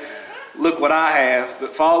say, look what I have.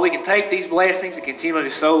 But Father, we can take these blessings and continue to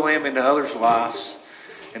sow them into others' lives.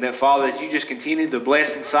 And that, Father, that you just continue the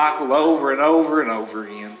blessing cycle over and over and over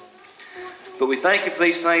again. But we thank you for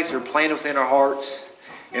these things that are planted within our hearts.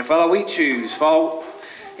 And Father, we choose, Father,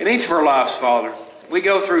 in each of our lives, Father, we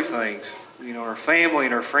go through things, our family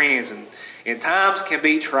and our friends, and times can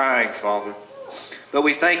be trying, Father. But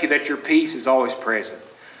we thank you that your peace is always present.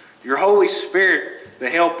 Your Holy Spirit, the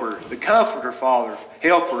helper, the comforter, Father,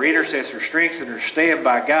 helper, intercessor, strengthener,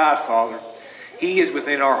 standby God, Father, he is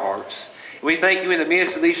within our hearts. And we thank you in the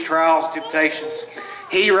midst of these trials and temptations.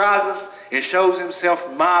 He rises and shows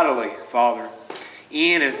himself mightily, Father,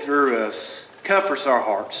 in and through us, comforts our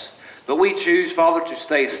hearts. But we choose, Father, to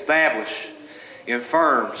stay established and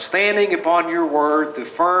firm, standing upon your word, the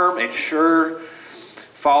firm and sure,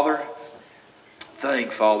 Father, thing,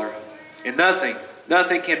 Father. And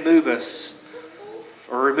nothing can move us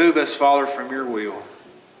or remove us, Father, from your will.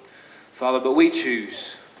 Father, but we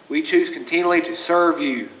choose continually to serve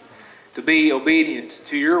you, to be obedient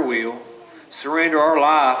to your will, surrender our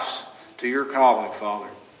lives to your calling, Father.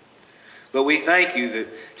 But we thank you that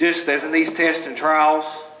just as in these tests and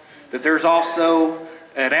trials, that there's also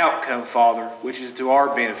an outcome, Father, which is to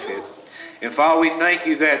our benefit. And Father, we thank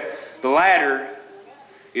you that the latter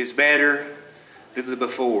is better than the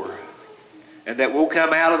before. And that we'll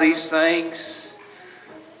come out of these things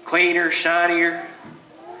cleaner, shinier,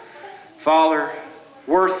 Father,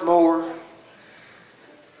 worth more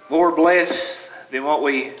blessed than what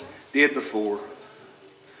we did before.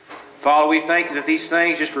 Father, we thank you that these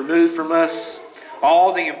things just remove from us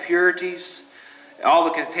all the impurities, all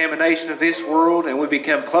the contamination of this world, and we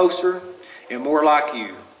become closer and more like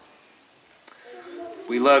you.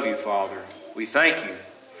 We love you, Father. We thank you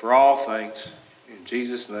for all things. In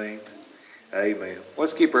Jesus' name, amen.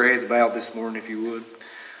 Let's keep our heads bowed this morning, if you would.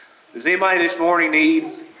 Does anybody this morning need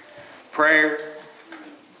prayer?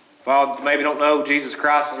 Father, maybe don't know Jesus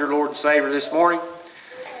Christ as your Lord and Savior this morning.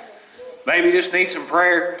 Maybe you just need some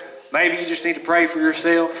prayer. Maybe you just need to pray for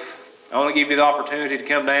yourself. I want to give you the opportunity to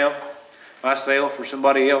come down. Myself or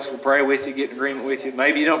somebody else will pray with you, get in agreement with you.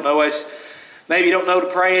 Maybe you don't know us. Maybe you don't know to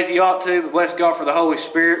pray as you ought to, but bless God for the Holy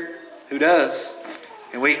Spirit who does.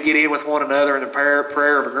 And we can get in with one another in a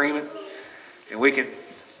prayer of agreement. And we can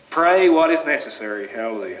pray what is necessary.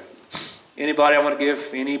 Hallelujah. Anybody, I want to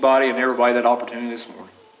give anybody and everybody that opportunity this morning.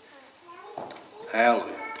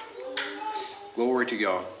 Hallelujah. Glory to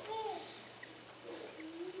God.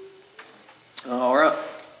 All right.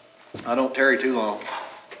 I don't tarry too long.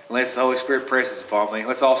 Unless the Holy Spirit presses upon me.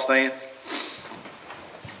 Let's all stand.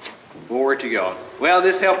 Glory to God. Well,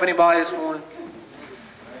 did this help anybody this morning?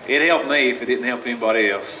 It helped me if it didn't help anybody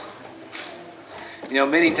else. You know,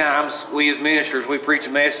 many times we as ministers, we preach a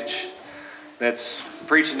message that's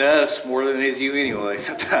preaching to us more than it is you anyway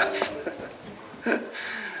sometimes.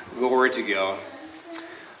 Glory to God.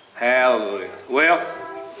 Hallelujah. Well,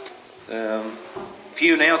 a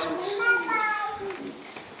few announcements.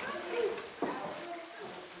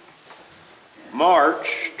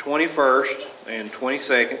 March 21st and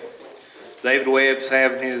 22nd, David Webb's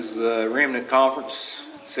having his remnant conference,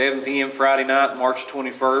 7 p.m. Friday night, March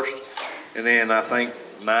 21st. And then I think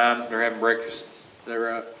 9, they're having breakfast. Is that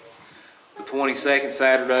right? The 22nd,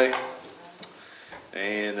 Saturday.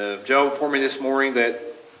 And Joe informed me this morning that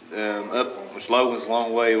which Logan's a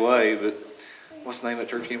long way away, but what's the name of that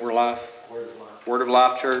church again? Word of Life? Word of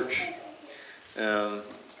Life Church.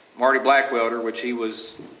 Marty Blackwelder, which he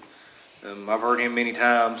was, I've heard him many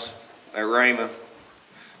times at Rhema.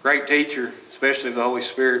 Great teacher, especially of the Holy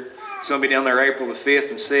Spirit. He's going to be down there April the 5th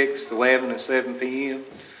and 6th, 11 and 7 p.m.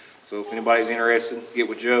 So if anybody's interested, get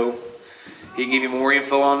with Joe. He'll give you more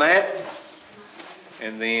info on that.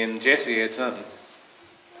 And then Jesse had something.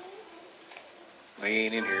 He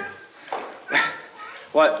ain't in here.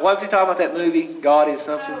 What was he talking about that movie? God is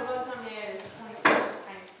something? Oh, it was on the 21st of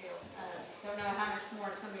Thanksgiving. Don't know how much more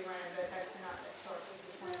it's going to be running, but that's the night that starts is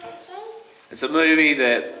the 21st. It's a movie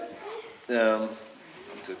that,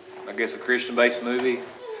 I guess a Christian-based movie.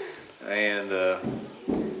 And they're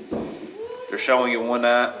showing it one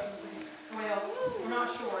night. Well, we're not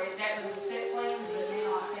sure. That was the set plan, but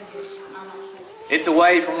now I think I'm not sure. It's a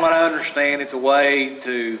way, from what I understand, it's a way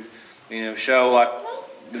to, show like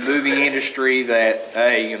the movie industry that,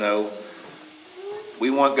 hey, we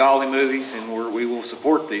want godly movies and we will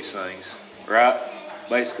support these things, right?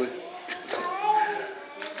 Basically.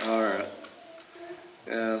 All right.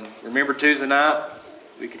 Remember Tuesday night?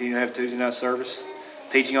 We continue to have Tuesday night service.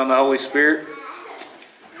 Teaching on the Holy Spirit.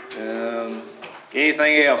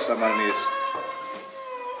 Anything else I might have missed?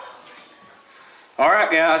 All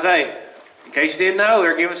right, guys. Hey, in case you didn't know,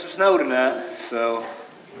 they're giving some snow tonight. So,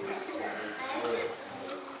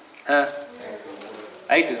 8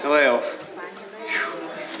 to 12.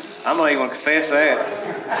 Whew. I'm not even going to confess that.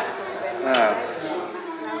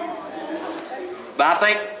 But I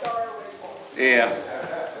think, yeah,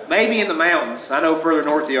 maybe in the mountains. I know further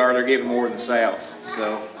north you are, they're giving more than the south.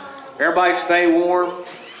 So, everybody stay warm.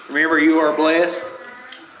 Remember, you are blessed.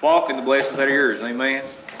 Walk in the blessings that are yours. Amen.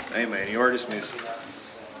 Amen. You are dismissed.